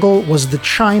first single was the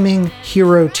chiming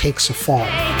Hero Takes a Fall.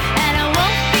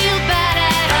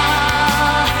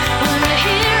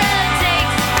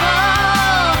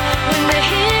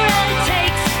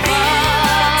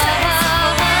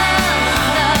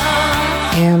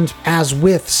 And as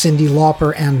with Cyndi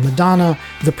Lauper and Madonna,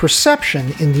 the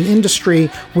perception in the industry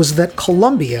was that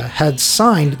Columbia had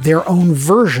signed their own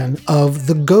version of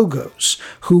the Go-Go's,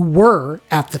 who were,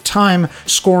 at the time,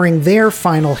 scoring their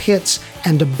final hits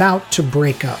and about to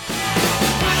break up.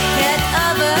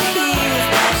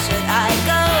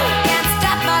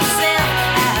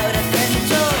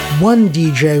 One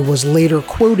DJ was later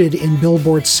quoted in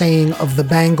Billboard saying of the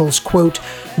Bangles, quote,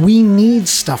 "We need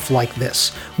stuff like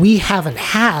this. We haven't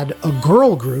had a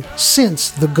girl group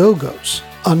since the Go-Go's,"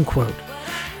 unquote.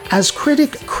 As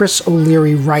critic Chris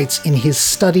O'Leary writes in his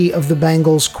study of the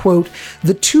Bangles, quote,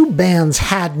 "The two bands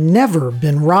had never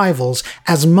been rivals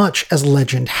as much as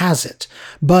legend has it,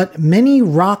 but many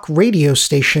rock radio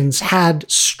stations had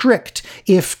strict,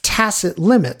 if tacit,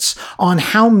 limits on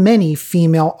how many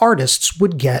female artists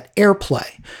would get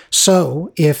airplay.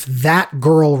 So, if that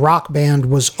girl rock band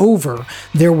was over,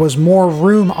 there was more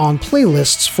room on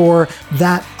playlists for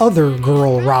that other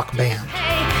girl rock band."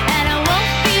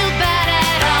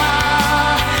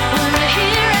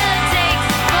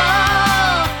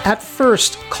 At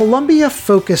first, Columbia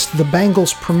focused the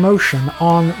Bangles' promotion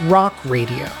on rock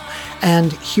radio,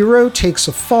 and Hero Takes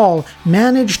a Fall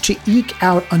managed to eke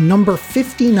out a number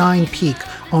 59 peak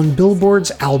on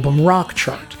Billboard's album rock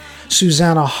chart.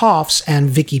 Susanna Hoffs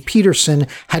and Vicky Peterson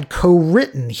had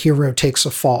co-written Hero Takes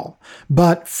a Fall,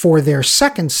 but for their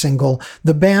second single,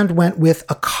 the band went with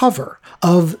a cover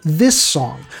of this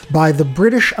song by the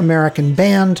British-American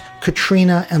band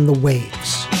Katrina and the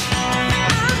Waves.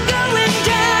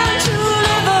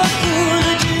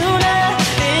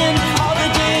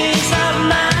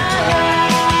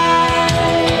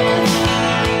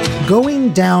 Going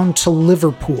Down to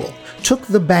Liverpool took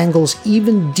the Bangles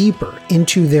even deeper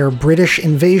into their British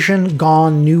invasion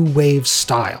gone new wave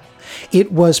style.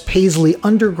 It was Paisley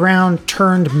Underground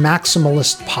turned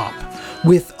maximalist pop,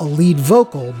 with a lead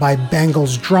vocal by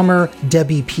Bangles drummer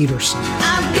Debbie Peterson.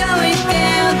 I'm going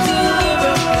down to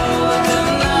Liverpool,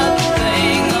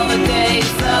 nothing of the days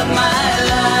of my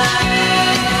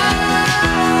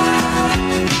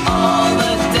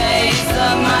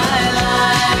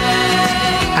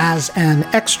an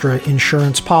extra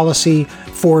insurance policy.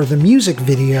 For the music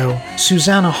video,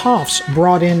 Susanna Hoffs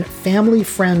brought in family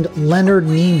friend Leonard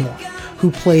Nimoy,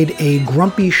 who played a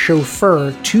grumpy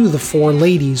chauffeur to the four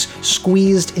ladies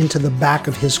squeezed into the back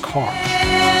of his car.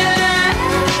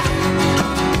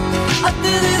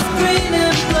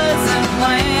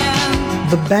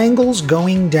 The Bangles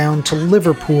Going Down to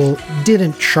Liverpool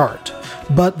didn't chart,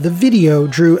 but the video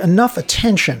drew enough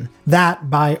attention that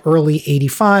by early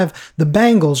 '85, the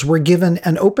Bangles were given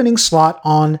an opening slot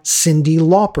on Cyndi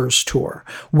Lauper's tour,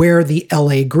 where the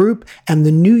LA group and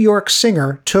the New York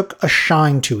singer took a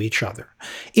shine to each other.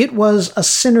 It was a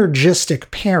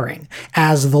synergistic pairing,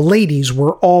 as the ladies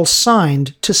were all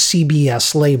signed to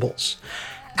CBS labels,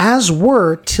 as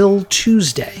were Till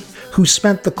Tuesday, who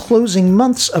spent the closing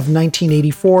months of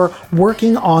 1984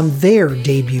 working on their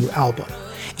debut album.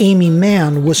 Aimee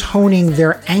Mann was honing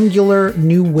their angular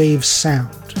new wave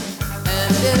sound.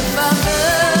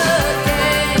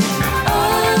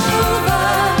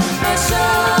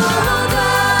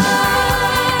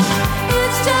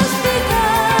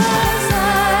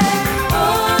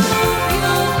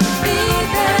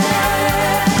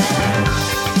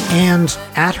 And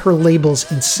at her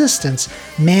label's insistence,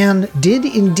 Mann did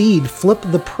indeed flip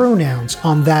the pronouns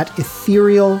on that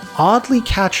ethereal, oddly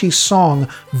catchy song,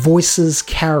 Voices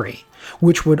Carry,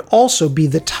 which would also be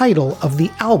the title of the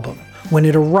album when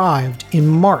it arrived in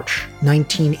March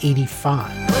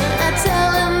 1985.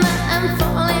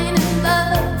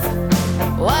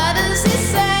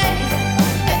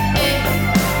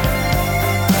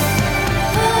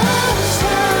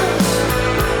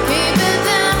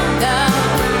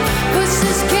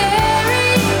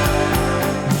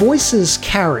 Voices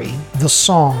Carry, the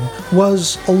song,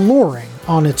 was alluring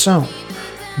on its own.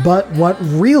 But what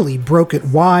really broke it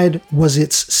wide was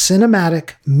its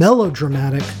cinematic,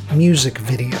 melodramatic music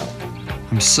video.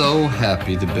 I'm so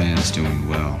happy the band's doing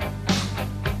well.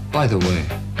 By the way,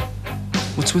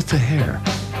 what's with the hair?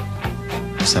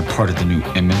 Is that part of the new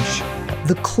image?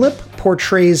 The clip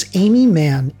portrays Aimee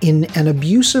Mann in an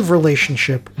abusive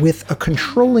relationship with a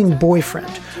controlling boyfriend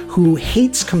who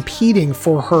hates competing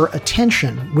for her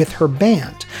attention with her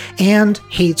band and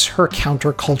hates her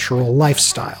countercultural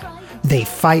lifestyle. They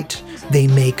fight, they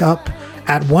make up.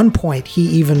 At one point, he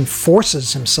even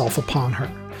forces himself upon her.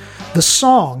 The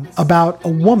song, about a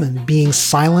woman being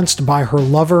silenced by her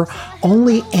lover,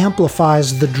 only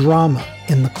amplifies the drama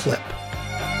in the clip.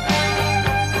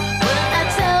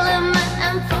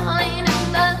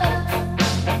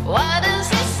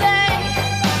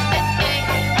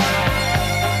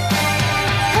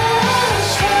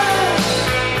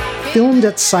 Filmed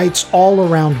at sites all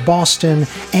around Boston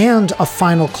and a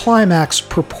final climax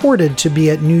purported to be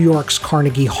at New York's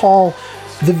Carnegie Hall,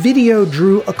 the video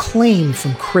drew acclaim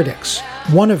from critics,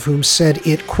 one of whom said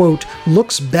it, quote,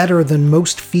 looks better than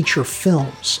most feature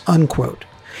films, unquote.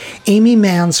 Aimee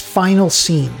Mann's final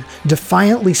scene,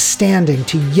 defiantly standing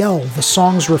to yell the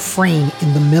song's refrain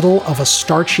in the middle of a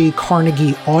starchy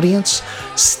Carnegie audience,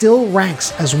 still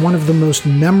ranks as one of the most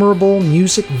memorable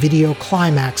music video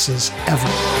climaxes ever.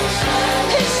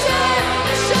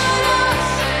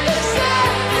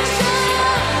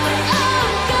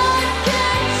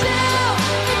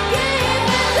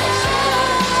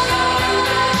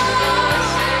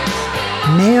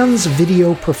 Mann's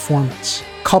video performance,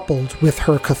 coupled with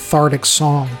her cathartic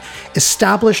song,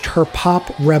 established her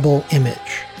pop rebel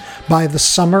image. By the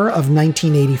summer of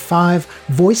 1985,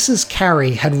 Voices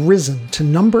Carry had risen to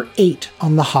number 8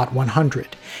 on the Hot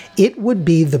 100. It would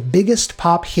be the biggest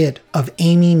pop hit of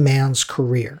Aimee Mann's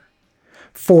career.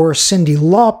 For Cyndi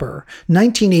Lauper,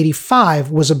 1985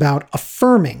 was about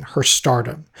affirming her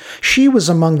stardom. She was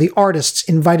among the artists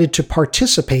invited to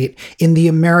participate in the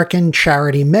American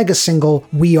charity megasingle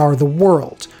We Are the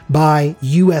World by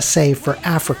USA for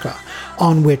Africa,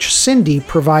 on which Cyndi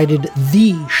provided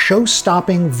the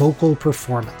show-stopping vocal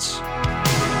performance.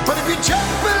 But if you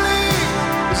just believe,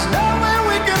 there's nowhere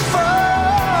we can fall.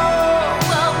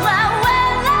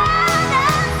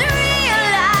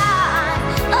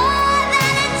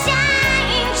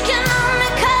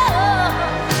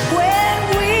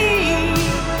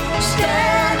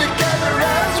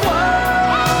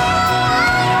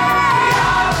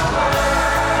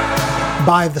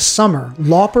 By the summer,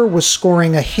 Lauper was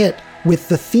scoring a hit with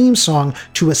the theme song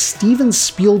to a Steven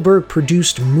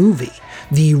Spielberg-produced movie,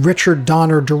 the Richard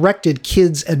Donner-directed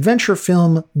kids' adventure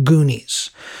film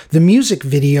Goonies. The music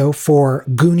video for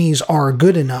Goonies Are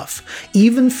Good Enough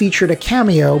even featured a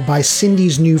cameo by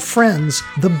Cyndi's new friends,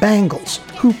 the Bangles,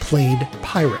 who played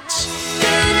pirates.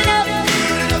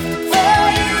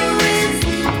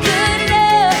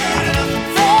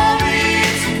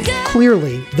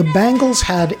 Clearly, the Bangles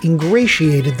had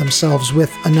ingratiated themselves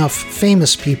with enough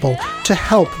famous people to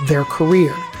help their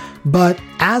career. But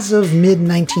as of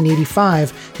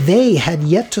mid-1985, they had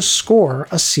yet to score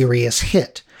a serious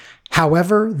hit.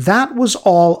 However, that was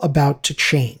all about to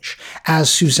change,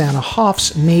 as Susanna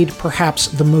Hoffs made perhaps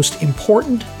the most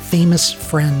important famous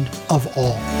friend of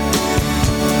all.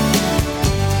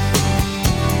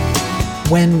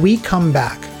 When we come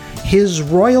back, his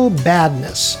royal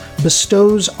badness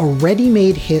bestows a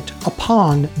ready-made hit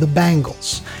upon the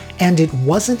Bangles, and it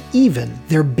wasn't even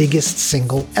their biggest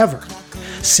single ever.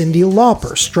 Cyndi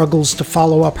Lauper struggles to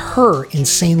follow up her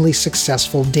insanely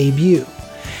successful debut,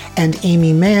 and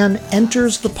Aimee Mann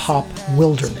enters the pop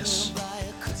wilderness.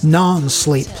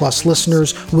 Non-Slate Plus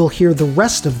listeners will hear the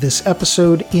rest of this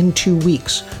episode in 2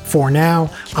 weeks. For now,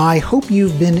 I hope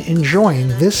you've been enjoying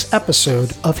this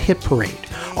episode of Hit Parade.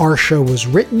 Our show was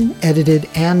written, edited,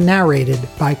 and narrated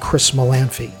by Chris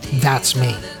Molanphy. That's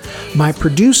me. My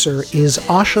producer is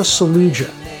Asha Saluja.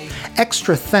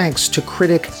 Extra thanks to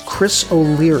critic Chris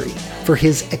O'Leary for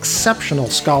his exceptional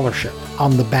scholarship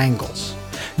on the Bangles.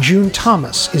 June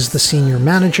Thomas is the senior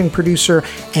managing producer,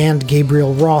 and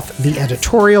Gabriel Roth the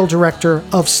editorial director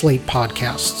of Slate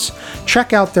Podcasts.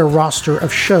 Check out their roster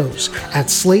of shows at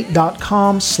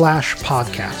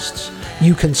slate.com/podcasts.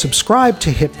 You can subscribe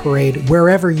to Hit Parade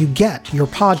wherever you get your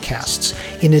podcasts,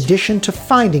 in addition to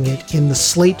finding it in the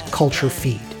Slate Culture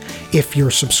feed. If you're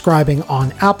subscribing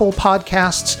on Apple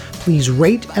Podcasts, please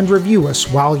rate and review us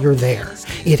while you're there.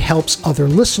 It helps other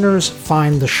listeners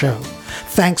find the show.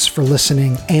 Thanks for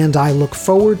listening, and I look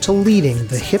forward to leading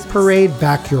the Hit Parade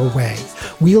back your way.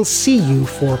 We'll see you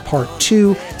for part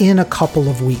 2 in a couple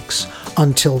of weeks.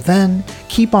 Until then,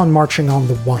 keep on marching on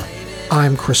the one.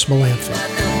 I'm Chris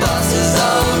Molanphy.